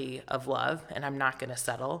worthy of love and I'm not going to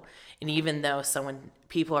settle. And even though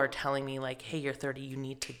people are telling me like, hey, you're 30, you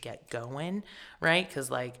need to get going, right? Because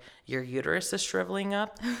like your uterus is shriveling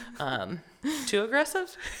up. Too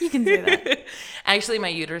aggressive? You can say that. Actually, my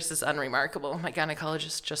uterus is unremarkable. My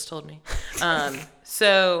gynecologist just told me.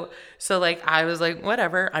 So like I was like,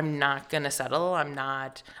 whatever, I'm not going to settle. I'm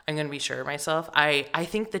going to be sure of myself. I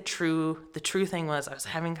think the true thing was I was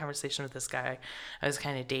having a conversation with this guy I was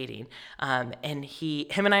kind of dating. And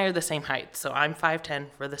him and I are the same height. So I'm 5'10",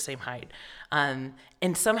 we're the same height.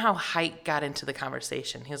 And somehow height got into the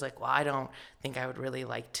conversation. He was like, well, I don't think I would really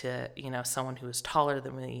like to, someone who is taller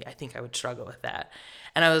than me. I think I would struggle with that.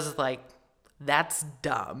 And I was like, that's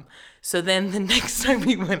dumb. So then the next time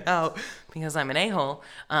we went out, because I'm an a-hole,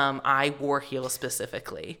 I wore heels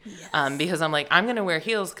specifically. Yes. Because I'm like, I'm going to wear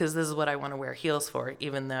heels because this is what I want to wear heels for,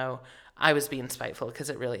 even though I was being spiteful because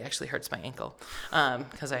it really actually hurts my ankle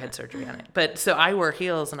because I had surgery on it. But so I wore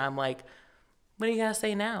heels, and I'm like, what are you going to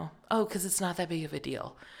say now? Oh, because it's not that big of a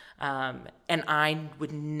deal. And I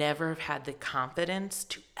would never have had the confidence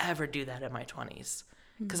to ever do that in my 20s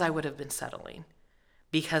because I would have been settling,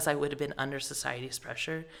 because I would have been under society's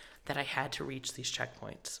pressure that I had to reach these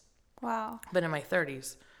checkpoints. Wow. But in my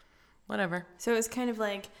 30s, whatever. So it was kind of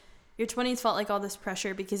like your 20s felt like all this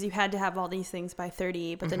pressure because you had to have all these things by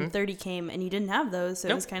 30, but then 30 came and you didn't have those. So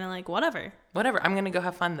it was kind of like, whatever. Whatever. I'm going to go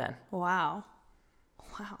have fun then. Wow.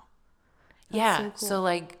 That's yeah. so cool. So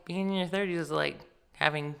like being in your 30s is like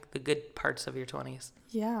having the good parts of your 20s.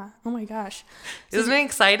 Yeah. Oh my gosh. Isn't it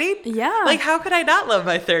exciting? Yeah. Like, how could I not love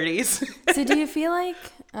my 30s? So do you feel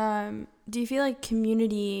like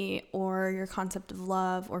community or your concept of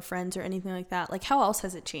love or friends or anything like that, like how else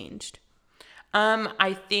has it changed?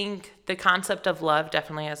 I think the concept of love,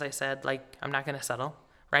 definitely, as I said, like, I'm not going to settle,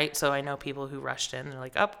 right? So I know people who rushed in, they're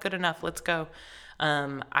like, oh, good enough, let's go.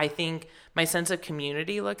 I think my sense of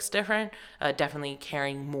community looks different, definitely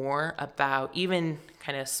caring more about even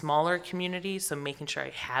kind of smaller communities, so making sure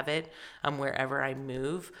I have it wherever I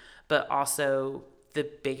move, but also the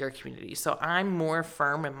bigger community. So I'm more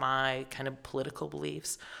firm in my kind of political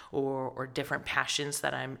beliefs or different passions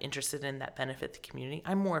that I'm interested in that benefit the community.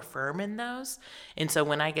 I'm more firm in those. And so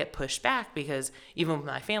when I get pushed back, because even with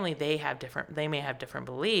my family, they may have different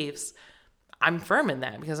beliefs, I'm firm in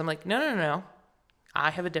that because I'm like, no.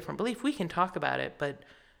 I have a different belief. We can talk about it, but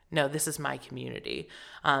no, this is my community.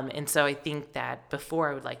 And so I think that before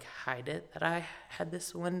I would like hide it that I had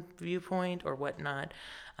this one viewpoint or whatnot.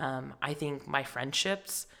 I think my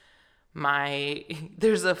friendships,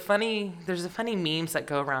 there's a funny memes that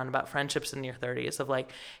go around about friendships in your 30s of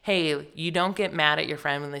like, hey, you don't get mad at your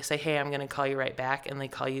friend when they say, hey, I'm going to call you right back, and they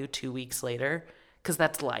call you 2 weeks later, because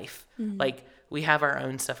that's life. Mm-hmm. Like, we have our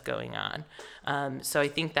own stuff going on. So I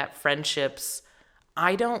think that friendships,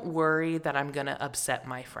 I don't worry that I'm going to upset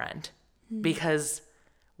my friend because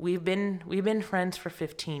we've been friends for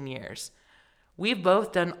 15 years. We've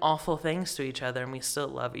both done awful things to each other and we still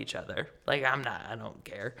love each other. Like, I don't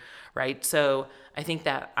care, right? So I think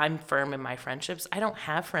that I'm firm in my friendships. I don't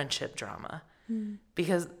have friendship drama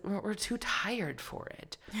because we're too tired for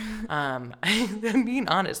it. I'm being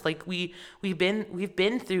honest. Like, we've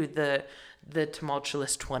been through the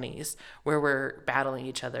tumultuous 20s where we're battling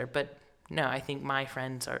each other, but no, I think my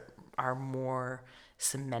friends are more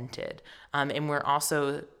cemented. And we're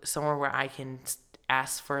also somewhere where I can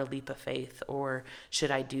ask for a leap of faith, or should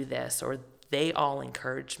I do this? Or they all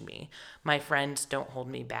encourage me. My friends don't hold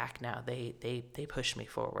me back now. They push me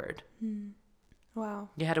forward. Wow.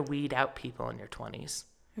 You had to weed out people in your 20s.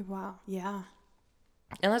 Wow. Yeah.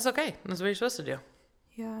 And that's okay. That's what you're supposed to do.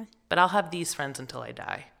 Yeah. But I'll have these friends until I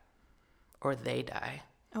die. Or they die.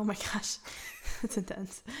 Oh my gosh. That's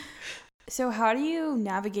intense. So how do you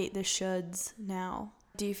navigate the shoulds now?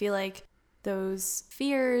 Do you feel like those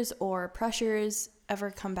fears or pressures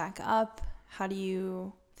ever come back up? How do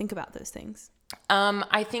you think about those things?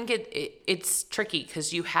 I think it's tricky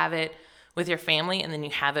because you have it with your family and then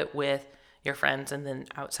you have it with your friends and then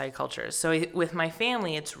outside cultures. So with my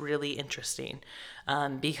family, it's really interesting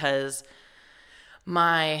because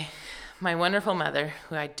my wonderful mother,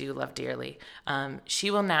 who I do love dearly,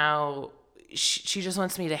 she will now... She just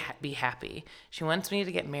wants me to be happy. She wants me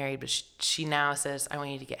to get married, but she now says, I want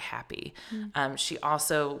you to get happy. She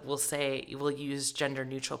also will use gender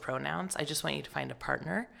neutral pronouns. I just want you to find a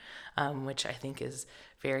partner, which I think is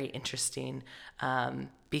very interesting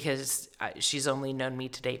because she's only known me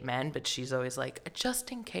to date men, but she's always like,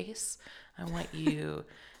 just in case, I want you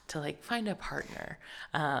to like find a partner.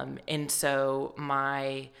 And so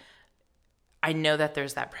I know that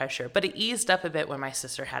there's that pressure, but it eased up a bit when my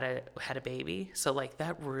sister had a baby. So like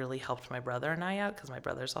that really helped my brother and I out because my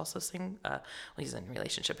brother's also single. Well, he's in a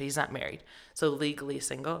relationship, but he's not married, so legally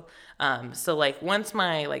single. So like once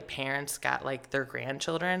my like parents got like their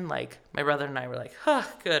grandchildren, like my brother and I were like,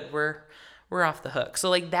 good, we're off the hook.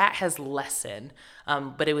 So like that has lessened,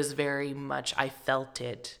 but it was very much, I felt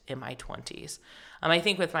it in my 20s. I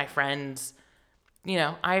think with my friends, you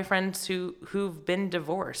know, I have friends who've been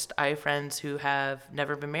divorced. I have friends who have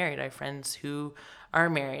never been married. I have friends who are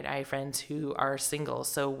married. I have friends who are single.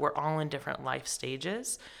 So we're all in different life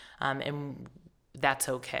stages, and that's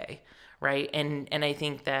okay, right? And I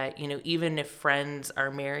think that, you know, even if friends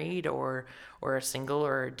are married or are single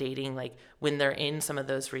or dating, like when they're in some of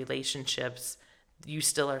those relationships, you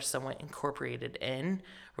still are somewhat incorporated in,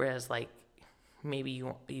 whereas like maybe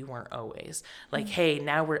you weren't always like, hey,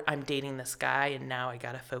 now I'm dating this guy and now I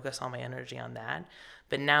got to focus all my energy on that.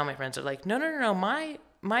 But now my friends are like, no,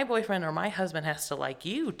 my boyfriend or my husband has to like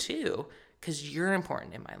you too, because you're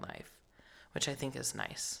important in my life, which I think is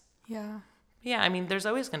nice. Yeah. Yeah, I mean, there's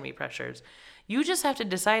always going to be pressures. You just have to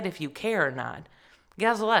decide if you care or not.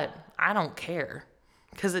 Guess what? I don't care,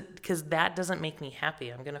 because that doesn't make me happy.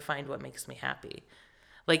 I'm going to find what makes me happy.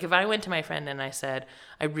 Like if I went to my friend and I said,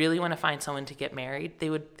 I really want to find someone to get married,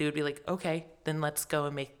 they would be like, okay, then let's go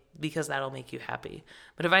and because that'll make you happy.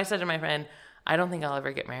 But if I said to my friend, I don't think I'll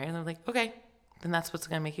ever get married, they're like, okay, then that's what's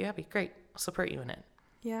going to make you happy. Great. I'll support you in it.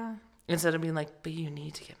 Yeah. Instead of being like, but you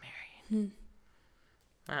need to get married.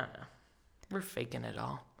 I don't know. We're faking it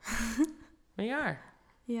all. We are.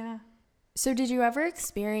 Yeah. So did you ever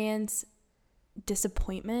experience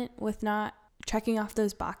disappointment with not checking off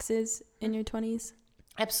those boxes in your 20s?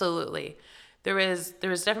 Absolutely. There was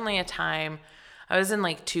definitely a time I was in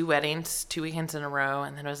like 2 weddings, 2 weekends in a row,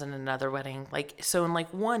 and then I was in another wedding. So in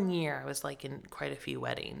like 1 year, I was like in quite a few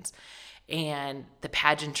weddings, and the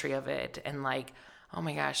pageantry of it, and like, oh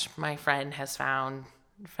my gosh, my friend has found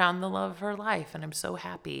the love of her life, and I'm so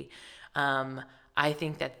happy. I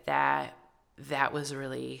think that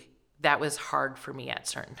was hard for me at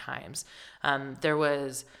certain times. There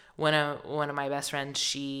was one of my best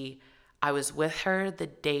friends, I was with her the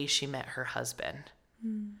day she met her husband.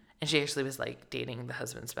 And she actually was like dating the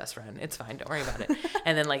husband's best friend. It's fine. Don't worry about it.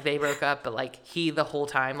 And then like they broke up, but like the whole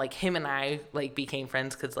time, like him and I like became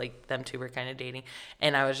friends because like them two were kind of dating.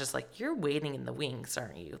 And I was just like, you're waiting in the wings,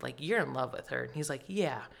 aren't you? Like you're in love with her. And he's like,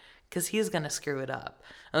 yeah, because he's going to screw it up.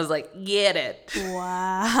 I was like, get it.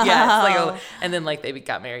 Wow. Yeah. It's like, and then like they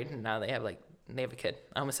got married and now they have a kid.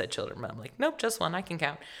 I almost said children, but I'm like, nope, just one. I can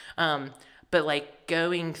count. But like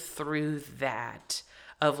going through that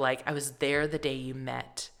of like, I was there the day you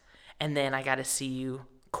met, and then I got to see you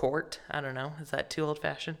court. I don't know. Is that too old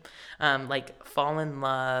fashioned? Like fall in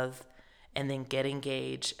love and then get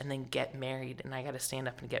engaged and then get married. And I got to stand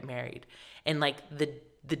up and get married. And like the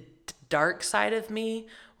dark side of me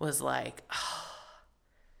was like, oh,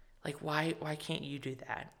 like why can't you do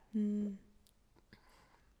that?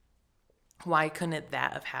 Why couldn't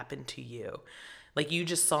that have happened to you? Like you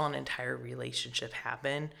just saw an entire relationship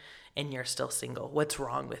happen and you're still single. What's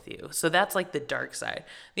wrong with you? So that's like the dark side.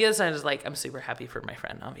 The other side is like, I'm super happy for my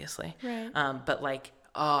friend, obviously. Right. But like,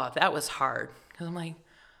 oh, that was hard. Because I'm like,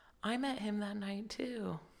 I met him that night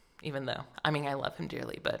too. Even though, I mean, I love him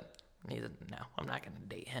dearly, but no, I'm not going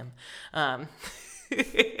to date him.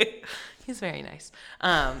 He's very nice.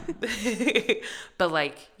 But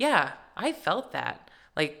like, yeah, I felt that.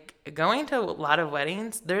 Like going to a lot of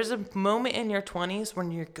weddings, there's a moment in your 20s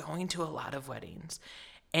when you're going to a lot of weddings.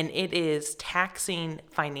 And it is taxing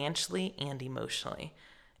financially and emotionally,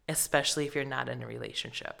 especially if you're not in a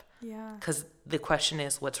relationship. Yeah. Because the question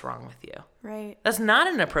is, what's wrong with you? Right. That's not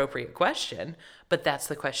an appropriate question, but that's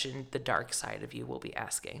the question the dark side of you will be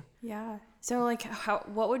asking. Yeah. So like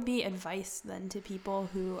what would be advice then to people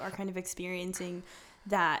who are kind of experiencing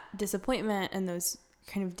that disappointment and those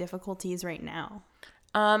kind of difficulties right now?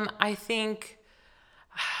 I think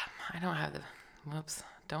I don't have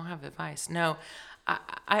advice. No,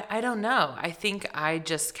 I don't know. I think I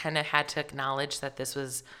just kind of had to acknowledge that this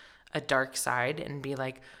was a dark side and be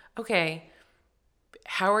like, okay,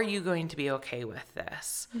 how are you going to be okay with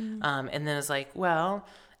this? And then it's like, well,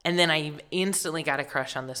 and then I instantly got a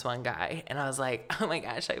crush on this one guy. And I was like, oh my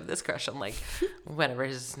gosh, I have this crush on like, whatever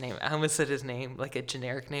his name. I almost said his name, like a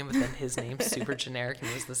generic name, but then his name's super generic and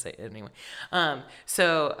it was the same anyway.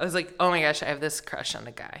 So I was like, oh my gosh, I have this crush on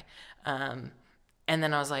a guy. And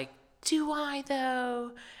then I was like, do I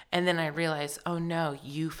though? And then I realized, oh no,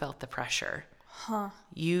 you felt the pressure.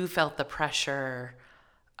 You felt the pressure.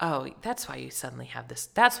 Oh, that's why you suddenly have this.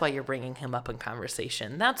 That's why you're bringing him up in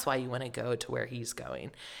conversation. That's why you want to go to where he's going.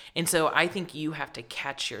 And so I think you have to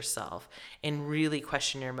catch yourself and really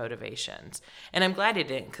question your motivations. And I'm glad he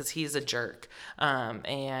didn't, because he's a jerk.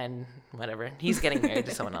 And whatever. He's getting married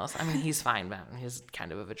to someone else. I mean, he's fine, but he's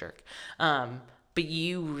kind of a jerk. But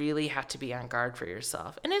you really have to be on guard for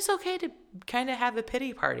yourself. And it's okay to kind of have a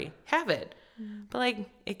pity party. Have it. But like,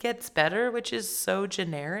 it gets better, which is so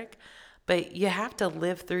generic. But you have to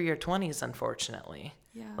live through your 20s, unfortunately.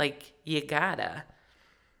 Yeah. Like, you gotta.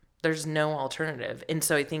 There's no alternative. And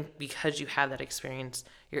so I think because you have that experience,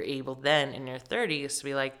 you're able then in your 30s to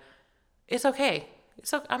be like, it's okay.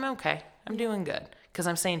 I'm okay. I'm doing good. Because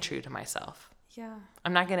I'm staying true to myself. Yeah.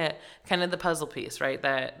 I'm not going to, kind of the puzzle piece, right,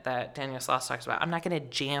 that Daniel Sloss talks about. I'm not going to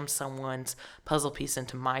jam someone's puzzle piece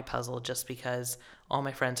into my puzzle just because all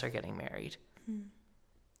my friends are getting married.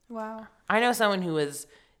 Wow. I know someone who was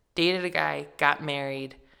dated a guy, got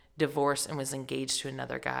married, divorced, and was engaged to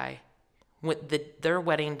another guy. Their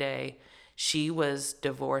wedding day, She was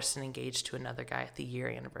divorced and engaged to another guy at the year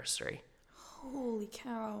anniversary. Holy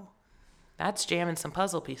cow. That's jamming some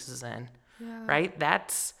puzzle pieces in, Yeah. right?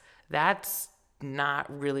 That's not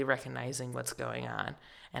really recognizing what's going on.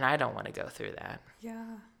 And I don't want to go through that.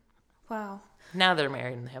 Yeah. Wow. Now they're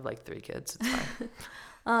married and they have like 3 kids. It's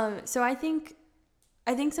fine. So I think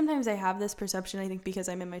sometimes I have this perception, I think because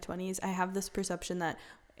I'm in my 20s, I have this perception that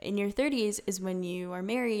in your 30s is when you are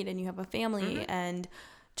married and you have a family. And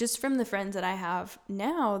just from the friends that I have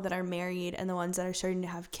now that are married and the ones that are starting to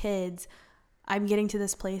have kids, I'm getting to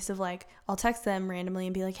this place of like, I'll text them randomly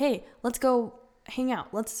and be like, hey, let's go hang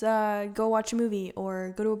out. Let's go watch a movie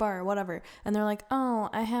or go to a bar or whatever. And they're like, oh,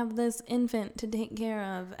 I have this infant to take care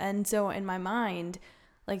of. And so in my mind,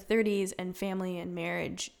 like 30s and family and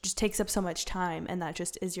marriage just takes up so much time, and that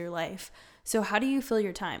just is your life. So how do you fill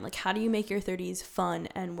your time? Like, how do you make your 30s fun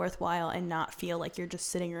and worthwhile and not feel like you're just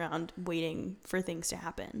sitting around waiting for things to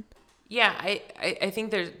happen? Yeah, I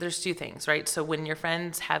think there's 2 things, right? So when your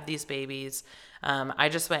friends have these babies, I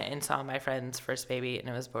just went and saw my friend's first baby, and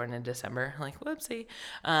it was born in December. Like, whoopsie.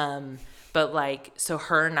 But like, so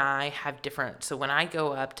her and I have different. So when I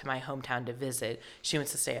go up to my hometown to visit, she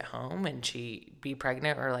wants to stay at home and she be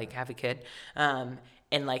pregnant or like have a kid.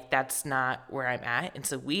 And like, that's not where I'm at. And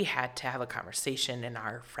so we had to have a conversation in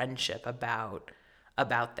our friendship about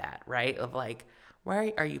that, right? Of like,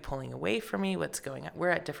 why are you pulling away from me? What's going on?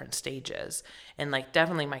 We're at different stages. And like,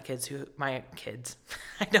 definitely my kids, I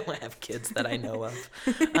don't have kids that I know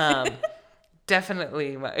of.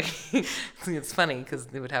 Definitely it's funny because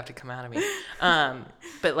they would have to come out of me.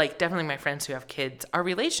 But like, definitely my friends who have kids, our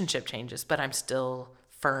relationship changes, but I'm still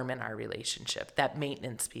firm in our relationship. That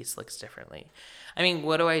maintenance piece looks differently. I mean,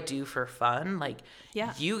 what do I do for fun? Like,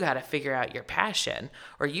 you got to figure out your passion,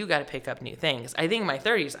 or you got to pick up new things. I think in my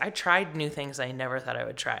 30s, I tried new things I never thought I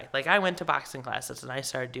would try. Like, I went to boxing classes and I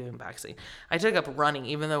started doing boxing. I took up running,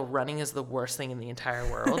 even though running is the worst thing in the entire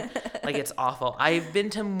world. Like, it's awful. I've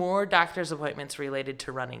been to more doctor's appointments related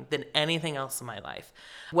to running than anything else in my life.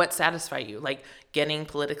 What satisfies you? Like, getting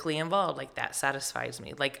politically involved, like, that satisfies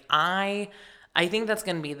me. Like, I think that's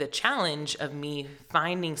going to be the challenge of me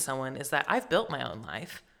finding someone, is that I've built my own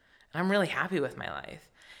life and I'm really happy with my life.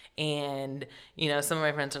 And, you know, some of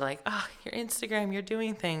my friends are like, oh, your Instagram, you're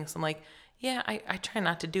doing things. I'm like, yeah, I try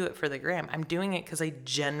not to do it for the gram. I'm doing it because I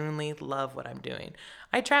genuinely love what I'm doing.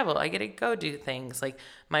 I travel. I get to go do things. Like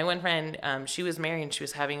my one friend, she was married and she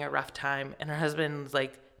was having a rough time, and her husband was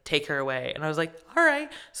like, take her away. And I was like, all right.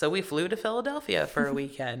 So we flew to Philadelphia for a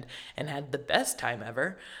weekend and had the best time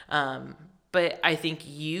ever. But I think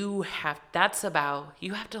you have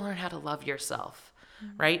to learn how to love yourself,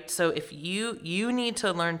 right? So if you need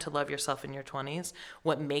to learn to love yourself in your 20s,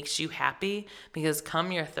 what makes you happy, because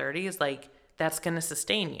come your 30s, like that's going to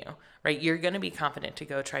sustain you, right? You're going to be confident to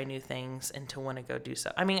go try new things and to want to go do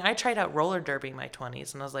so. I mean, I tried out roller derby in my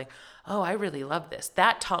 20s and I was like, oh, I really love this.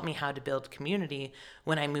 That taught me how to build community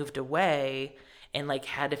when I moved away and like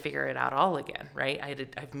had to figure it out all again, right?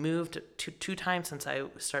 I've moved two times since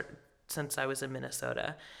I was in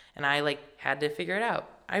Minnesota, and I like had to figure it out.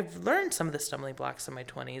 I've learned some of the stumbling blocks in my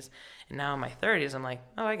 20s, and now in my 30s, I'm like,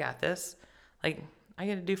 oh, I got this. Like, I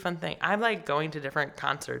get to do fun things. I'm like going to different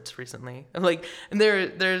concerts recently. I'm like, and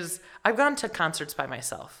I've gone to concerts by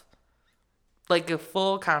myself, like a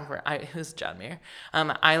full conference. It was John Mayer. I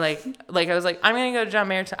was like, I'm gonna go to John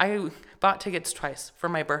Mayer. I bought tickets twice for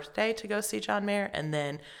my birthday to go see John Mayer, and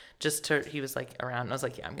then he was like around. And I was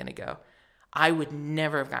like, yeah, I'm gonna go. I would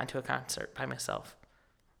never have gone to a concert by myself.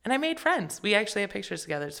 And I made friends. We actually have pictures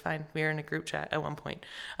together. It's fine. We were in a group chat at one point.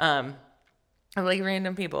 I'm like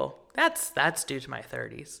random people. That's due to my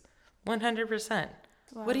 30s. 100%.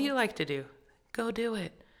 Wow. What do you like to do? Go do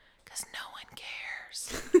it. Because no one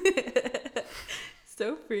cares.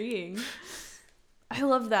 So freeing. I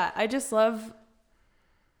love that. I just love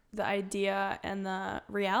the idea and the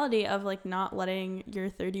reality of like not letting your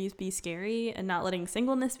 30s be scary and not letting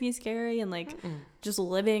singleness be scary and like just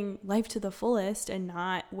living life to the fullest and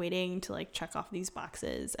not waiting to like check off these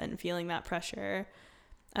boxes and feeling that pressure.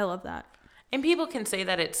 I love that. And people can say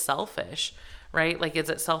that it's selfish, right? Like, is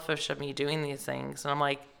it selfish of me doing these things? And I'm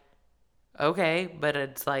like, okay, but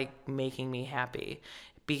it's like making me happy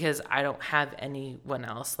because I don't have anyone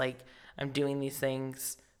else. Like, I'm doing these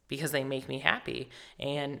things because they make me happy,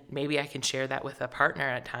 and maybe I can share that with a partner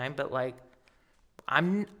at a time, but like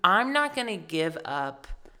I'm not going to give up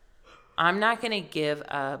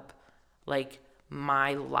like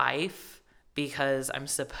my life because I'm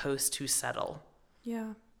supposed to settle.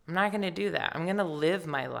 Yeah. I'm not going to do that. I'm going to live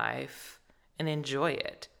my life and enjoy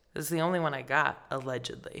it. This is the only one I got,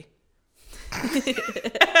 allegedly.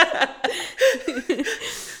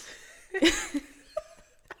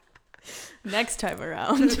 Next time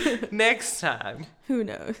around. Next time. Who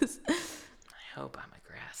knows? I hope I'm a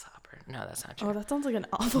grasshopper. No, that's not true. Oh, that sounds like an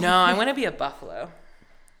awful. No, I want to be a buffalo.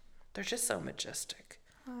 They're just so majestic.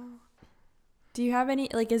 Oh. Do you have any,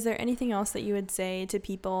 like, is there anything else that you would say to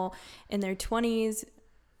people in their 20s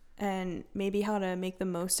and maybe how to make the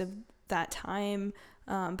most of that time?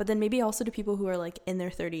 But then maybe also to people who are like in their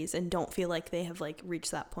 30s and don't feel like they have like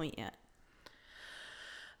reached that point yet.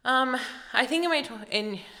 I think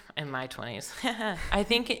in my 20s, I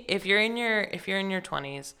think if you're in your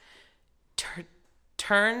 20s,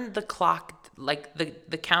 turn the clock, like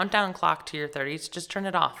the countdown clock to your 30s, just turn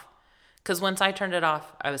it off. Because once I turned it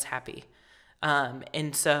off, I was happy.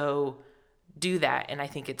 And so do that. And I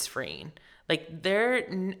think it's freeing. Like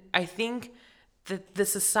I think the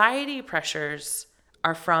society pressures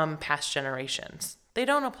are from past generations. They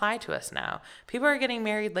don't apply to us now. People are getting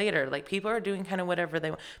married later. Like, people are doing kind of whatever they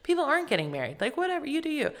want. People aren't getting married. Like, whatever, you do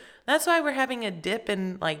you. That's why we're having a dip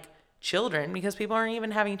in, like, children, because people aren't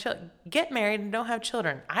even having children. Get married and don't have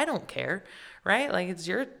children. I don't care, right? Like, it's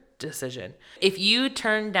your decision. If you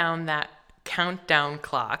turn down that countdown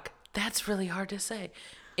clock, that's really hard to say.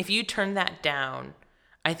 If you turn that down,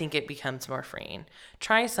 I think it becomes more freeing.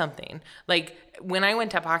 Try something. Like, when I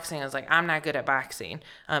went to boxing, I was like, I'm not good at boxing,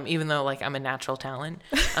 even though, like, I'm a natural talent.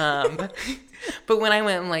 But when I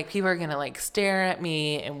went, like, people are going to, like, stare at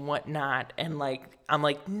me and whatnot. And, like, I'm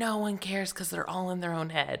like, no one cares because they're all in their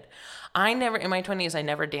own head. In my 20s, I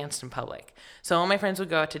never danced in public. So all my friends would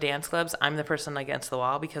go out to dance clubs. I'm the person against the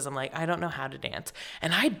wall because I'm like, I don't know how to dance.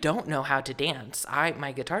 And I don't know how to dance.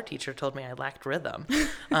 My guitar teacher told me I lacked rhythm.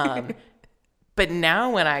 But now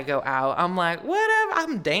when I go out, I'm like, whatever,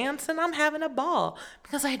 I'm dancing, I'm having a ball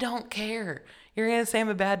because I don't care. You're going to say I'm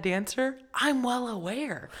a bad dancer? I'm well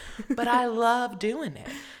aware, but I love doing it,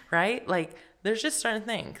 right? Like, there's just certain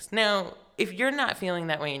things. Now, if you're not feeling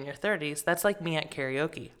that way in your 30s, that's like me at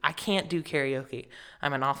karaoke. I can't do karaoke.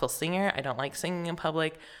 I'm an awful singer. I don't like singing in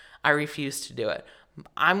public. I refuse to do it.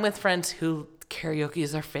 I'm with friends who karaoke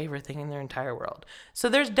is their favorite thing in their entire world. So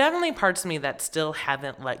there's definitely parts of me that still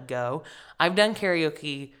haven't let go. I've done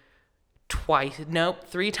karaoke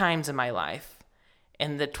 3 times in my life.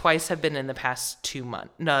 And the twice have been in the past 2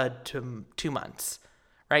 months,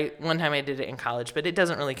 right? One time I did it in college, but it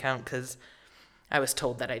doesn't really count because I was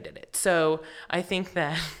told that I did it. So I think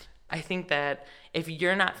that if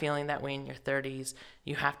you're not feeling that way in your 30s,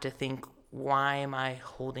 you have to think, why am I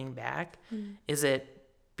holding back? Is it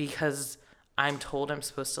because I'm told I'm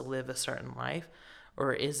supposed to live a certain life,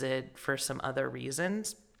 or is it for some other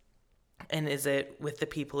reasons? And is it with the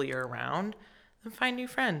people you're around? Then find new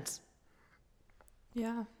friends.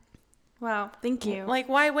 Yeah. Wow. Thank you. Like,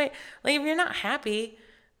 why wait? Like, if you're not happy,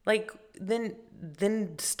 like,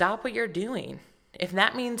 then stop what you're doing. If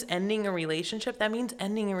that means ending a relationship, that means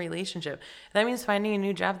ending a relationship. If that means finding a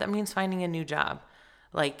new job, that means finding a new job.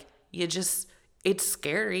 Like, it's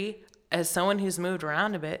scary. As someone who's moved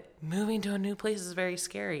around a bit, moving to a new place is very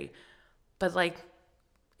scary. But, like,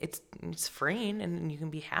 it's freeing and you can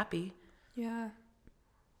be happy. Yeah.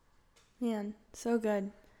 Man, so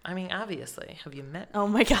good. I mean, obviously. Have you met? Oh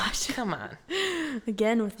my gosh. Come on.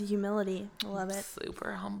 Again, with the humility. I love it.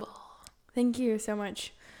 Super humble. Thank you so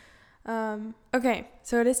much. Okay,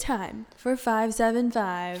 so it is time for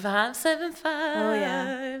 575. 575. Oh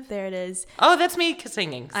yeah, there it is. Oh, that's me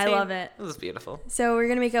singing. See? I love it. This is beautiful. So we're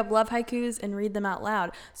going to make up love haikus and read them out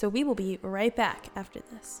loud. So we will be right back after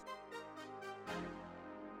this.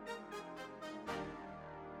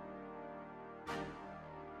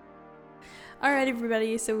 All right,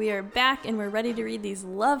 everybody. So we are back and we're ready to read these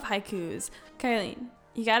love haikus. Kylene,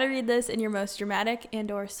 you got to read this in your most dramatic and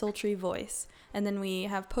or sultry voice. And then we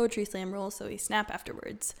have poetry slam rules, so we snap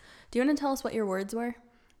afterwards. Do you want to tell us what your words were?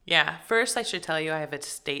 Yeah. First, I should tell you I have a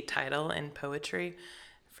state title in poetry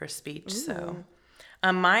for speech. Ooh. So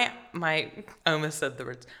my I almost said the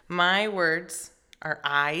words. My words are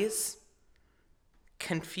eyes,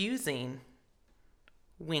 confusing,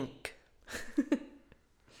 wink.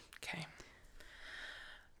 Okay.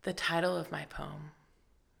 The title of my poem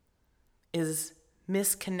is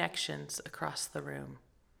Misconnections Across the Room.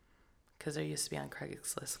 Because there used to be on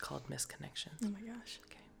Craigslist called Misconnections. Oh my gosh.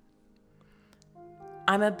 Okay.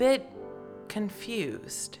 I'm a bit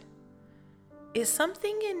confused. Is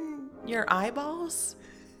something in your eyeballs?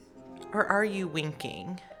 Or are you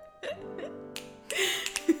winking?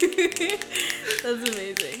 That's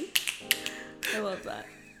amazing. I love that.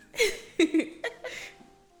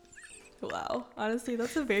 Wow. Honestly,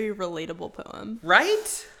 that's a very relatable poem.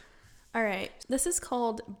 Right? All right. This is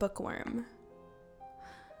called Bookworm.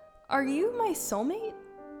 Are you my soulmate?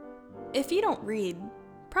 If you don't read,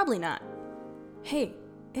 Probably not. Hey,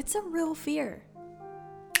 it's a real fear.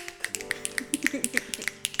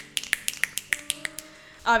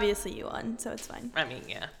 Obviously you won, so it's fine. I mean,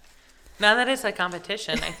 yeah. Now that it's a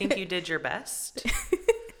competition, I think you did your best.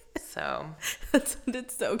 So. That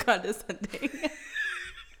sounded so condescending.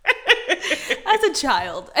 As a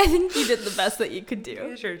child, I think you did the best that you could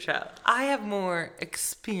do. As your child. I have more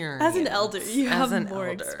experience. As an elder, you have more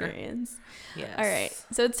experience. Yes. All right,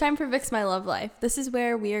 so it's time for Vic's My Love Life. This is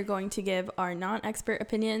where we are going to give our non-expert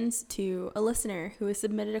opinions to a listener who has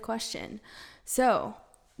submitted a question. So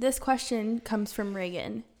this question comes from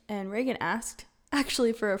Reagan, and Reagan asked,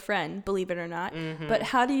 actually for a friend, believe it or not, but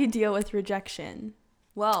how do you deal with rejection?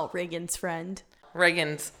 Well, Reagan's friend.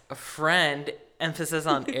 Reagan's friend, emphasis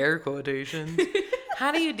on air quotations.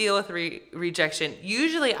 How do you deal with rejection?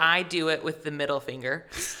 Usually I do it with the middle finger.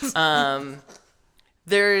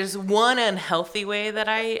 There's one unhealthy way that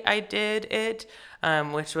I did it,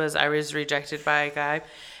 which was I was rejected by a guy,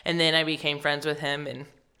 and then I became friends with him, and,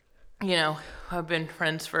 you know, I've been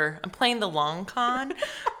friends I'm playing the long con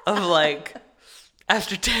of, like,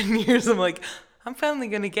 after 10 years, I'm like, I'm finally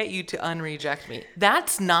going to get you to unreject me.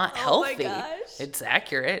 That's not healthy. Oh my gosh. It's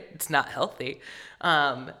accurate. It's not healthy.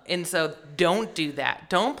 And so don't do that.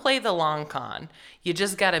 Don't play the long con. You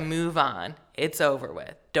just got to move on. It's over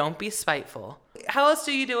with. Don't be spiteful. How else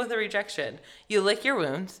do you deal with a rejection? You lick your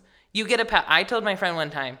wounds. You get a pout. I told my friend one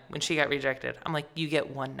time when she got rejected, I'm like, you get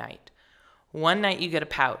one night. One night you get a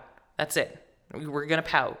pout. That's it. We're going to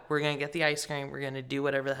pout. We're going to get the ice cream. We're going to do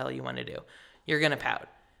whatever the hell you want to do. You're going to pout.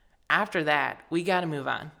 After that, we got to move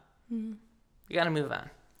on. You got to move on.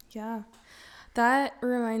 Yeah. That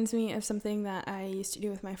reminds me of something that I used to do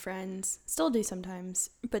with my friends, still do sometimes,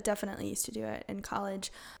 but definitely used to do it in college.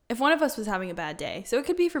 If one of us was having a bad day, so it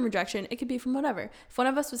could be from rejection, it could be from whatever. If one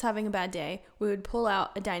of us was having a bad day, we would pull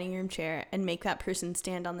out a dining room chair and make that person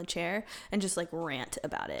stand on the chair and just like rant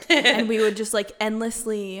about it. And we would just like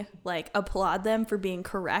endlessly like applaud them for being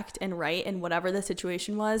correct and right in whatever the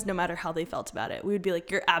situation was, no matter how they felt about it. We would be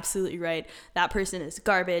like, you're absolutely right. That person is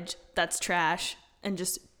garbage. That's trash. And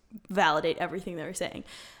just validate everything they were saying.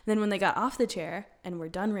 Then when they got off the chair and we're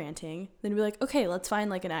done ranting, then we'd be like, okay, let's find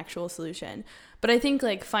like an actual solution. But I think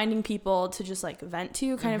like finding people to just like vent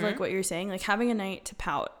to, kind of like what you're saying, like having a night to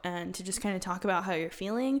pout and to just kind of talk about how you're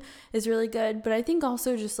feeling is really good. But I think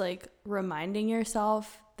also just like reminding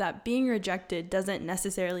yourself that being rejected doesn't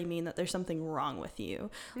necessarily mean that there's something wrong with you.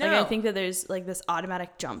 No. Like I think that there's like this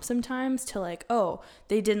automatic jump sometimes to like, oh,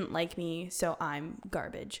 they didn't like me, so I'm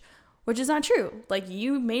garbage. Which is not true. Like,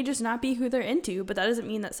 you may just not be who they're into, but that doesn't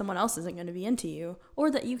mean that someone else isn't going to be into you, or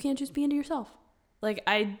that you can't just be into yourself.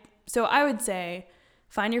 So I would say,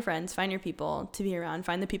 find your friends, find your people to be around,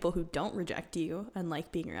 find the people who don't reject you and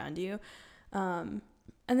like being around you, and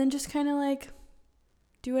then just kind of like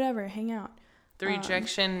do whatever, hang out. The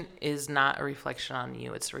rejection is not a reflection on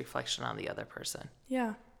you; it's a reflection on the other person.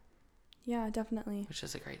 Yeah, definitely. Which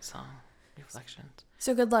is a great song, Reflections.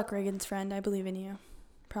 So good luck, Reagan's friend. I believe in you.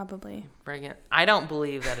 Probably. Reagan. I don't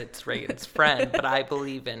believe that it's Reagan's friend, but I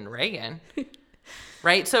believe in Reagan.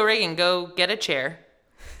 Right? So, Reagan, go get a chair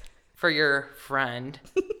for your friend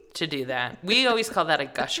to do that. We always call that a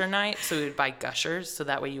gusher night. So, we would buy gushers. So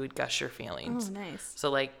that way you would gush your feelings. Oh, nice. So,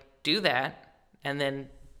 like, do that and then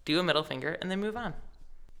do a middle finger and then move on.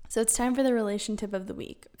 So, it's time for the relation tip of the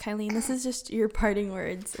week. Kylene, this is just your parting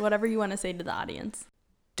words. Whatever you want to say to the audience.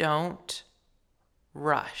 Don't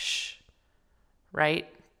rush. Right?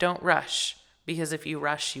 Don't rush, because if you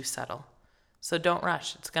rush, you settle. So don't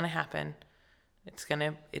rush. It's going to happen.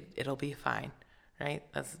 It'll be fine, right?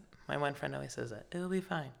 That's my one friend always says that. It'll be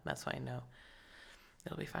fine. That's why I know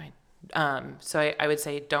it'll be fine. So I would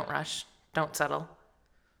say don't rush, don't settle,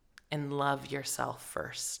 and love yourself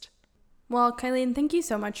first. Well, Kylene, thank you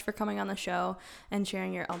so much for coming on the show and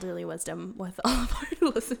sharing your elderly wisdom with all of our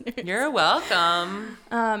listeners. You're welcome.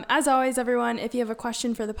 As always, everyone, if you have a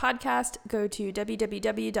question for the podcast, go to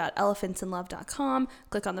www.elephantsandlove.com,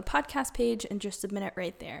 click on the podcast page, and just submit it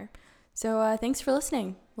right there. So thanks for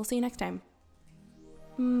listening. We'll see you next time.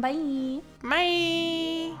 Bye.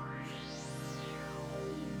 Bye.